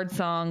fictional Lorde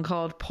song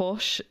called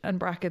Push and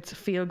brackets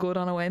Feel Good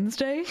on a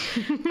Wednesday.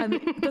 And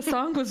the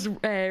song was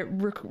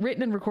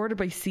written and recorded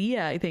by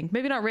Sia, I think.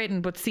 Maybe not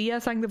written, but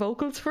Sia sang the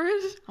vocals for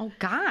it. Oh,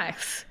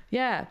 gas.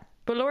 Yeah.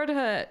 But Lorde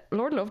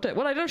loved it.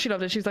 Well, I don't know if she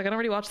loved it. She's like, I don't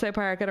really watch South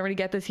Park. I don't really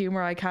get this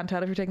humour. I can't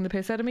tell if you're taking the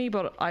piss out of me,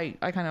 but I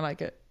kind of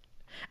like it.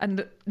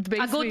 And basically,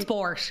 a good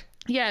sport.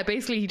 Yeah,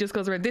 basically he just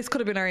goes around. This could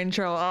have been our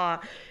intro.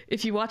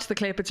 If you watch the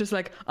clip, it's just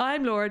like,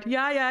 I'm Lorde,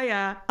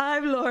 yeah.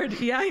 I'm Lorde,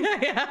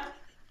 yeah.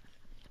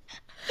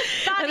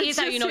 That is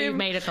how you know you've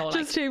made it though.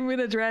 Just him in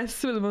a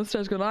dress with a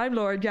moustache going, I'm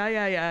Lorde,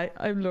 yeah.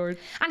 I'm Lorde.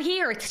 And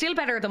here, it's still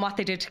better than what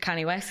they did to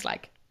Kanye West.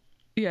 Like,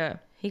 yeah.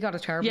 He got a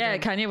terrible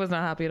job. Kanye was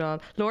not happy at all.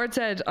 Lorde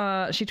said,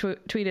 she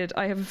tweeted,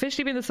 I have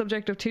officially been the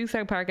subject of 2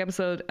 South Park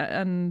episodes,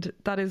 and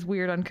that is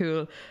weird and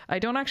cool. I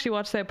don't actually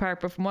watch South Park,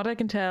 but from what I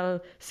can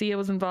tell, Sia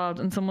was involved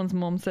and someone's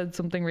mum said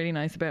something really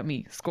nice about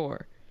me.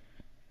 Score.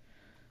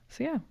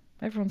 So yeah,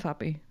 everyone's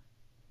happy.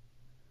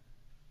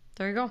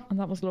 There you go. And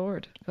that was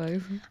Lorde,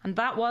 guys. And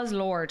that was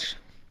Lorde.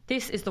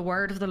 This is the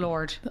word of the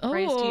Lord.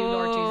 Praise to you,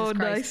 Lord Jesus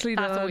Christ. Nicely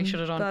That's done. what we should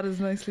have done. That is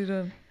nicely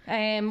done.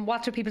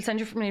 What do people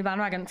send you from any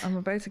bandwagons? I'm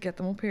about to get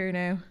them up here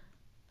now.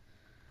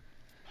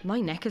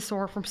 My neck is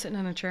sore from sitting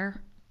in a chair.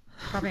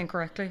 Probably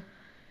incorrectly.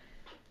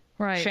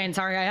 Right. Shane,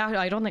 sorry,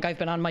 I don't think I've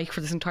been on mic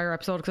for this entire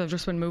episode because I've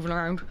just been moving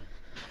around.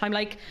 I'm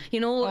like, you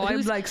know...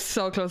 I'm like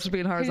so close to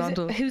being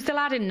horizontal. Who's the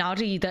lad in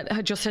Noddy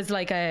that just has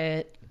like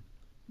a...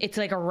 It's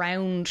like a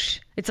round...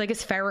 It's like a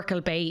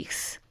spherical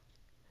base.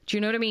 Do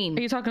you know what I mean?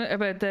 Are you talking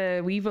about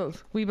the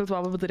Weevils? Weevils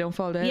wobble but they don't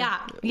fall down. Yeah.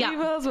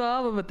 Weevils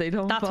wobble but they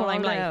don't fall down. That's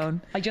what I'm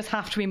like. I just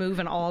have to be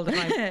moving all the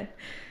time.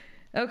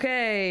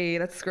 Okay,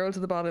 let's scroll to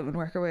the bottom and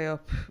work our way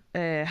up.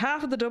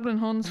 Half of the Dublin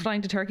Huns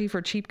flying to Turkey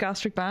for cheap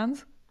gastric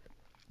bands.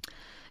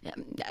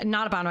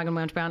 Not a bandwagon we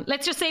want to be on.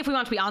 Let's just say if we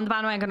want to be on the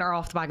bandwagon or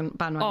off the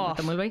bandwagon off.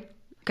 with them, will we?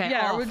 Okay,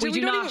 yeah,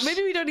 off.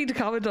 maybe we don't need to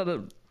comment on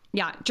it.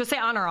 Yeah, just say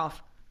on or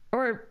off.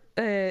 Or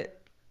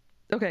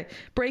okay,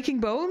 breaking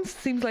bones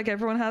seems like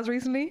everyone has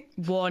recently.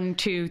 1,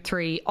 2,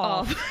 3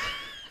 off.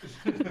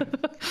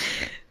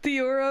 The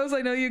Euros,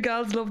 I know you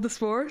gals love the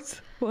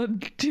sports.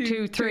 1,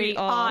 2, 3,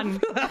 on.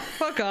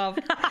 Fuck off.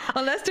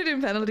 Unless they're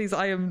doing penalties,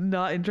 I am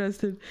not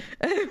interested.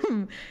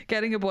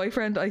 Getting a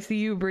boyfriend, I see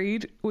you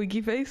breed.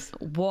 Winky face.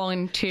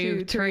 1,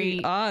 2,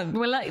 3, on.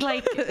 Well, like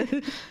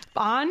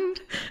on?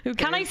 Okay.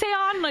 Can I say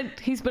on? Like,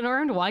 he's been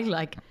around a while,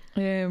 like.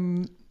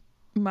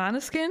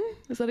 Maneskin,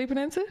 is that how you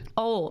pronounce it?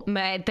 Oh,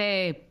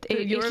 the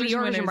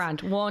Eurovision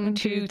brand. 1,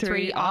 2,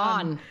 3,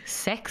 on.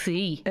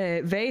 Sexy.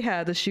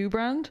 Veja, the shoe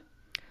brand.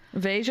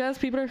 Veja, as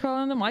people are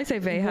calling them. I say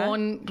Veja.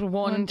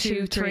 1,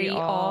 2, 3,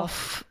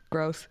 off.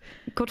 Gross.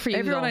 Good for you.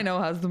 Everyone though. I know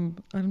has them.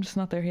 I'm just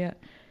not there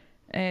yet.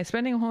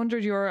 Spending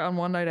 €100 on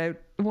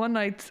one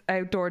night's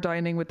outdoor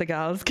dining with the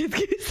gals. Kiss,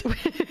 kiss.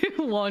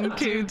 1,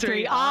 2,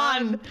 3,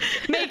 on.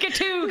 Make it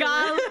 2,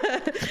 gal.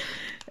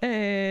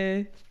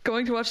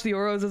 Going to watch the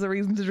Euros as a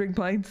reason to drink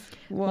pints.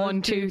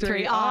 1, 2,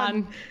 3,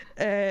 on.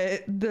 Why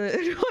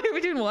are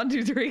we doing 1,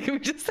 2, 3? Can we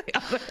just say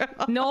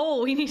on?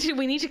 No, we need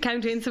to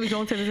count in so we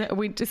don't say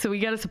so we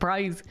get a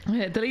surprise.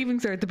 The leaving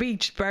cert, the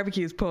beach,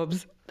 barbecues,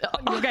 pubs.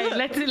 Okay,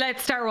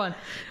 let's start one.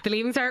 The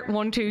leaving cert,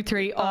 1, 2,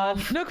 3,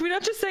 off. No, can we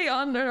not just say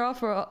on or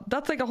off?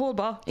 That's like a whole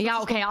box.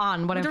 Yeah, okay,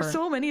 on, whatever. There's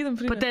so many of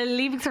them. But the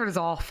leaving cert is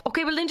off.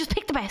 Okay, well then just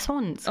pick the best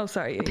ones. Oh,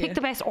 sorry. Pick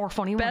the best or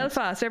funny ones.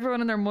 Belfast,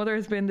 everyone and their mother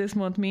has been this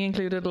month, me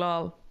included,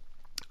 lol.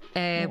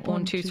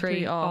 1, 2,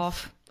 3,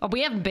 off. Oh,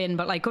 we haven't been,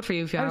 but like, good for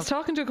you if you have. I was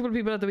talking to a couple of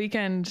people at the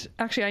weekend.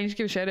 Actually, I need to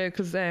give a shout out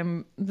because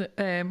one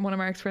of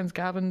Mark's friends,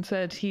 Gavin,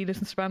 said he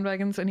listens to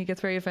Bandwagons and he gets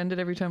very offended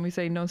every time we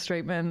say no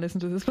straight men listen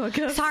to this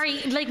podcast.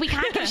 Sorry, like we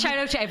can't give a shout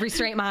out to every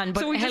straight man, but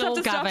so we hello,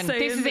 just have to Gavin. Stop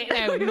saying, this is it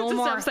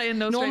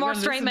now. No more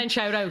straight men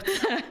shout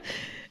outs.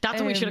 That's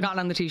what we should have gotten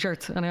on the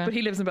t-shirts. Anyway. But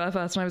he lives in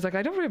Belfast, and I was like,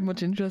 I don't really have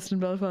much interest in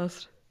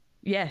Belfast.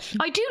 Yes,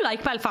 I do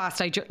like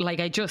Belfast. I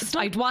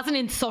wasn't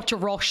in such a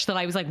rush that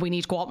I was like, we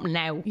need to go up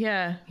now.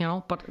 Yeah, you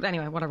know. But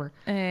anyway, whatever.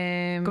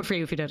 Good for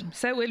you if you did.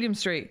 South William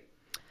Street.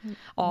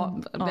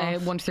 1,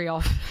 2, 3,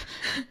 off.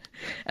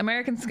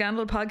 American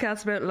Scandal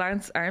podcast about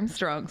Lance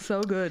Armstrong.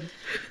 So good.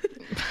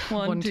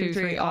 1, 2,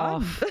 3,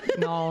 off.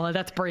 No,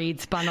 that's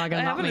Breeds. Bandwagon,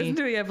 I not haven't me. listened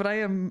to it yet, but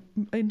I am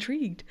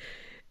intrigued.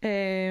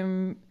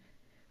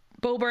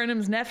 Bo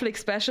Burnham's Netflix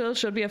special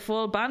should be a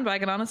full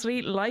bandwagon,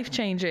 honestly.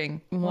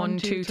 Life-changing. 1,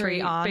 2, 3,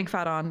 on. Big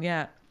fat on,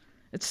 yeah.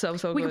 It's so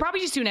good. We could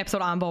probably just do an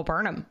episode on Bo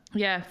Burnham.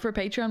 Yeah, for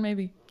Patreon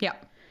maybe. Yeah.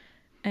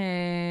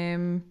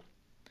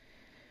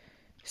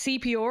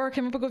 CPR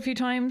came up a good few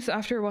times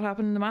after what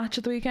happened in the match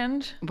at the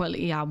weekend. Well,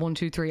 yeah, 1,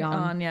 2, 3, on.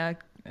 On, yeah.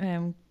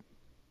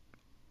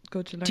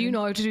 Good to learn. Do you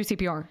know how to do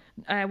CPR?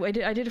 I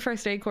did a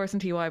first aid course in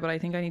TY, but I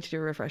think I need to do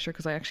a refresher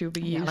because I actually would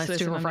be useless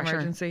in an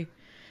emergency.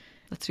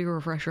 Let's do a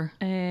refresher.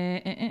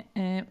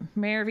 Mayor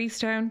of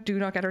Easttown, do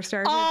not get her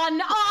started.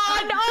 On!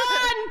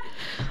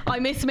 I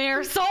miss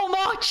Mayor so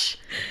much.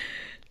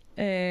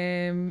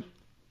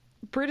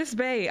 British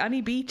Bay,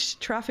 any beach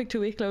traffic to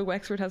Wicklow,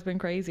 Wexford has been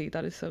crazy.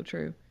 That is so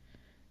true.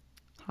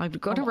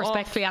 I've got to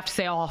respectfully have to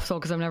say off, so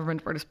because I've never been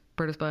to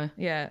British Bay.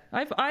 Yeah,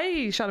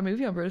 I shot a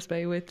movie on British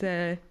Bay with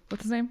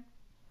what's his name?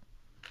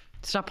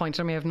 Stop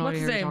pointing at me. I have no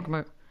idea what you're talking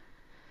about.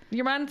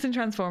 Your man's in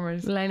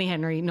Transformers. Lenny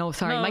Henry. No,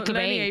 sorry, Michael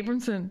Lenny Bay.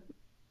 Abramson.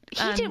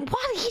 He didn't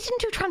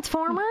do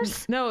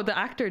Transformers? No, the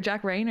actor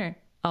Jack Rayner.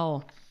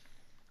 Oh.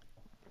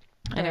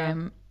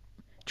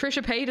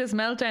 Trisha Paytas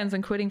meltdowns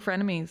and quitting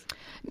frenemies.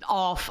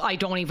 Off. I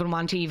don't even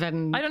want to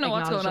even. I don't know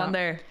what's going on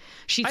there.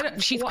 She's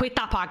quit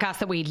that podcast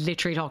that we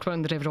literally talked about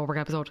in the David Dobrik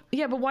episode.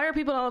 Yeah, but why are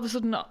people all of a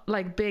sudden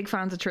like big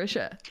fans of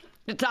Trisha?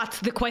 That's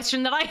the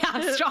question that I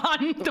asked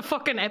on the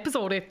fucking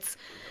episode. It's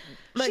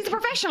like, she's a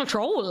professional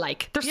troll.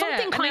 Like, there's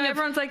something kind of.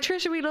 Everyone's like,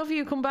 Trisha, we love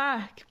you, come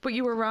back, but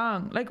you were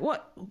wrong. Like,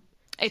 what?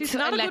 She's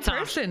not a good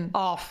person.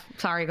 Off.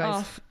 Sorry, guys.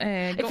 Off.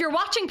 If you're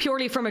watching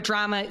purely from a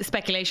drama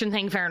speculation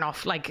thing, fair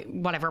enough. Like,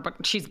 whatever.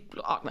 But she's.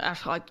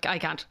 I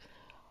can't.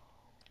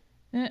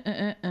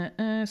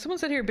 Someone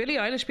said here, Billie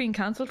Eilish being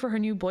cancelled for her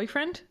new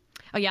boyfriend.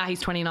 Oh yeah,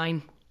 he's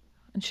 29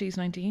 and she's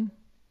 19.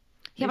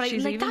 Yeah, but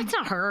like, that's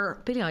not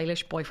her Billie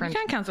Eilish boyfriend. You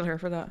can't cancel her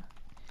for that.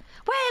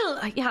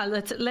 Well, yeah.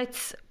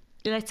 Let's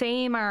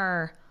aim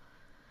our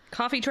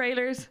coffee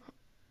trailers.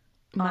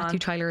 Matthew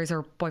Tyler is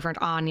her boyfriend.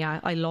 On,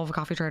 yeah, I love a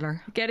coffee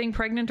trailer. Getting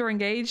pregnant or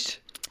engaged?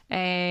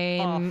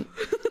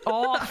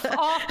 Off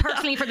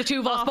personally for the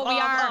two of us,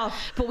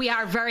 but we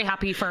are very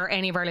happy for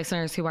any of our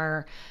listeners who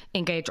are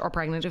engaged or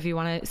pregnant. If you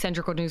want to send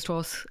your good news to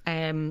us,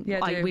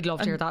 we'd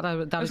love to hear that. I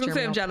was going to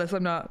say I'm jealous.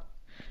 I'm not,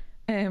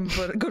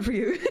 but good for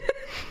you.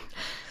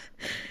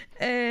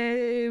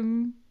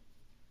 Can't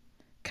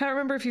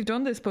remember if you've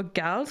done this, but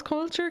gals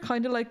culture,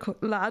 kind of like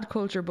lad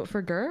culture, but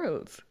for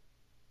girls.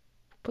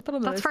 Put that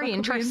on the list. That's very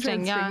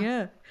interesting.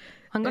 Yeah.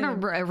 I'm going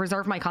to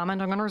reserve my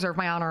comment. I'm going to reserve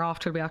my honour off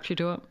till we actually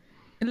do it.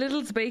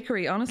 Little's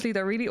Bakery, honestly,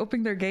 they're really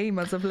upping their game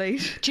as of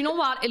late. Do you know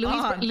what?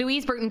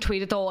 Louise Burton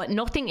tweeted though,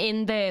 nothing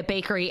in the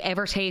bakery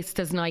ever tastes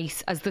as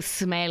nice as the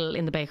smell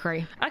in the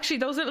bakery. Actually,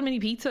 those little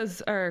mini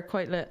pizzas are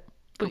quite lit.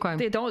 But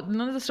they don't.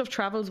 None of the stuff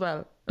travels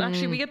well.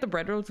 Actually, we get the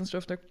bread rolls and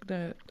stuff.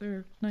 They're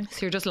nice.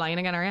 So you're just lying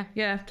again, are you?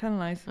 Yeah, telling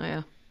lies. Oh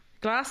yeah.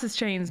 glasses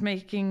chains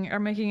are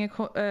making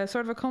a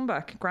sort of a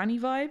comeback. Granny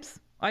vibes.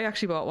 I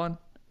actually bought one.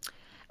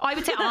 I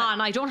would say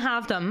I don't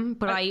have them,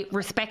 but I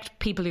respect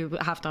people who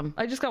have them.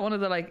 I just got one of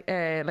the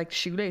like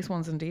shoelace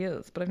ones in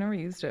deals, but I've never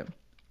used it.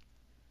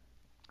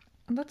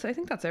 And I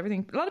think that's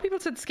everything. A lot of people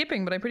said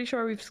skipping, but I'm pretty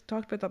sure we've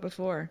talked about that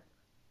before.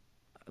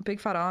 A big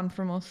fat on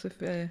from us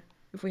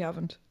if we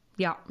haven't.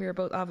 Yeah, we are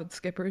both avid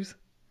skippers.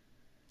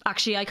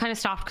 Actually, I kind of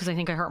stopped because I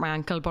think I hurt my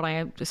ankle, but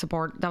I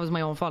support. That was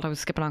my own fault. I was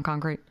skipping on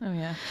concrete. Oh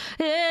yeah.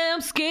 Yeah, I'm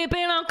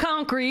skipping on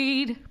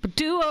concrete, but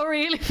do I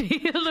really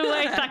feel the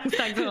way?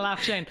 Thanks for the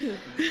laugh, Shane.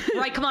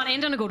 Right, come on,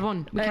 end on a good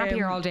one. We can't be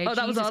here all day. Oh,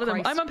 that was Jesus all of them.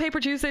 Christ. I'm on Paper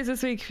Tuesdays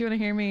this week. If you want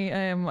to hear me,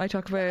 I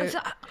talk about.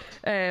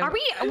 Are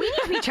we need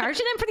to be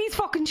charging them for these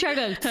fucking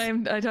shout-outs?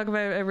 I talk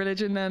about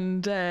religion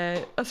and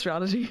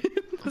astrology.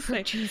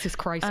 Jesus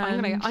Christ!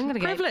 I'm gonna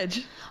get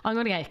privilege. I'm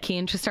gonna get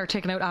Kane to start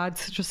taking out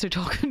ads just to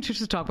talk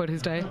about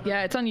his day.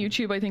 Yeah, it's on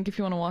YouTube. I think if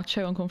you want to watch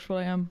how uncomfortable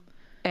I am.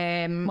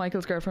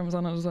 Michael's girlfriend was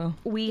on it as well.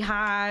 We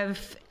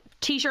have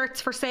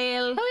t-shirts for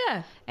sale.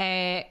 Oh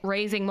yeah.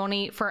 Raising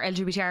money for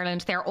LGBT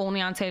Ireland. They're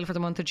only on sale for the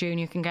month of June.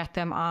 You can get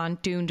them on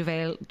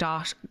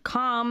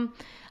doondevale.com.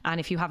 And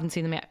if you haven't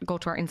seen them yet, go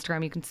to our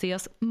Instagram. You can see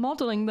us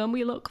modelling them.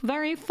 We look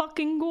very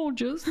fucking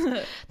gorgeous.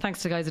 Thanks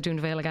to the guys at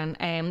Doondevale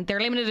again.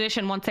 They're limited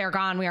edition. Once they're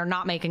gone, we are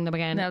not making them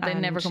again. No, they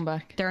never come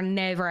back. They're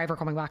never ever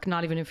coming back.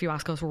 Not even if you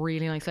ask us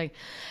really nicely.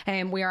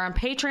 We are on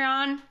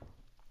Patreon.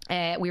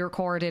 We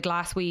recorded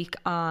last week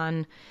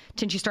on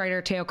Tinchy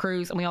Strider, Teo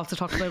Cruz, and we also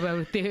talked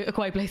about the A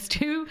Quiet Place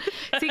 2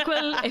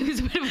 sequel. It was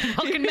a bit of a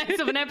fucking mess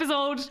of an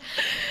episode,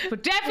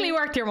 but definitely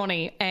worth your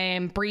money.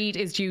 Breed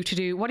is due to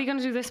do. What are you going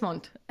to do this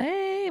month?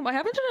 I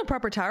haven't done a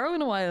proper tarot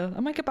in a while. I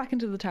might get back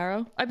into the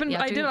tarot. I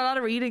did a lot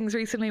of readings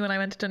recently when I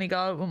went to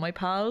Donegal with my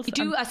pals. You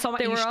do a summer.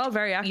 They were all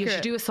very accurate. You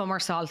should do a summer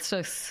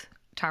solstice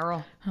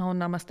tarot. Oh,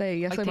 namaste.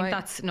 Yes, I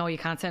might. No, you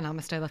can't say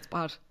namaste. That's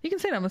bad. You can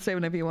say namaste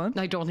whenever you want.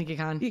 I don't think you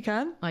can. You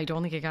can? I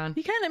don't think you can.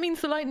 You can. It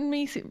means the light in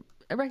me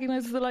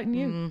recognises the light in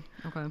you.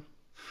 Okay.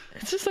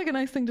 It's just like a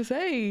nice thing to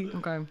say.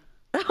 Okay.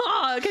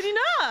 Oh, can you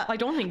not? I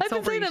don't think so.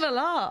 I've been saying it a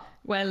lot.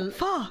 Well,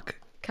 fuck.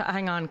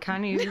 Hang on.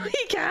 Can you? No,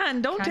 you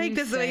can. Don't take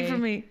this away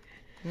from me.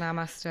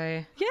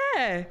 Namaste.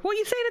 Yeah. What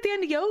you saying at the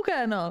end of yoga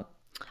and all?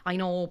 I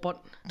know,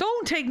 but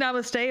don't take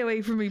namaste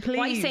away from me, please.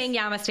 Why saying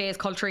namaste is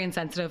culturally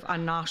insensitive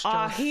and not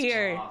just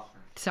here.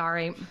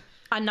 Sorry.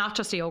 And not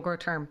just a yoga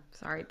term.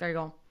 Sorry, there you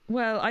go.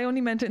 Well, I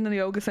only meant it in the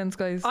yoga sense,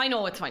 guys. I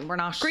know, it's fine. We're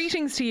not.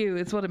 Greetings to you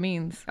is what it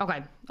means.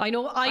 Okay. I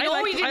know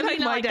we didn't I like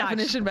my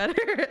definition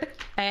better.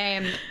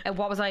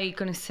 What was I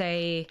going to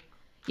say?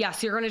 Yeah,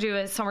 so you're going to do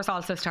a summer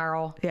solstice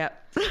tarot. Yeah.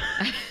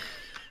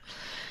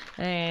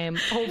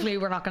 Hopefully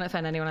we're not going to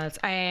offend anyone else.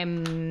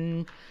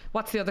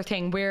 What's the other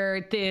thing?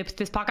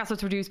 This podcast was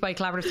produced by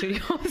Collaborative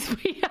Studios.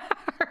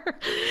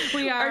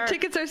 We are. Our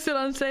tickets are still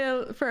on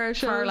sale for our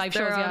shows. For our live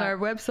shows, on our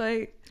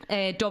website.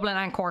 Dublin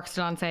and Cork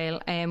still on sale.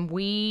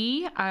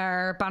 We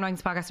are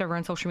Bandwagon's podcast over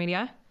on social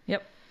media.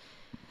 Yep.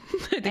 I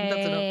think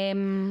that's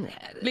enough.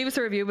 Leave us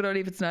a review, but only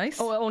if it's nice.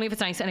 Oh, only if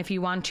it's nice. And if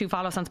you want to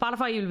follow us on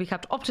Spotify, you'll be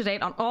kept up to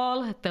date on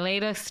all the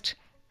latest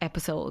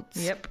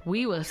episodes. Yep.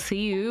 We will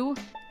see you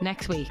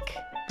next week.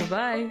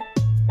 Bye-bye.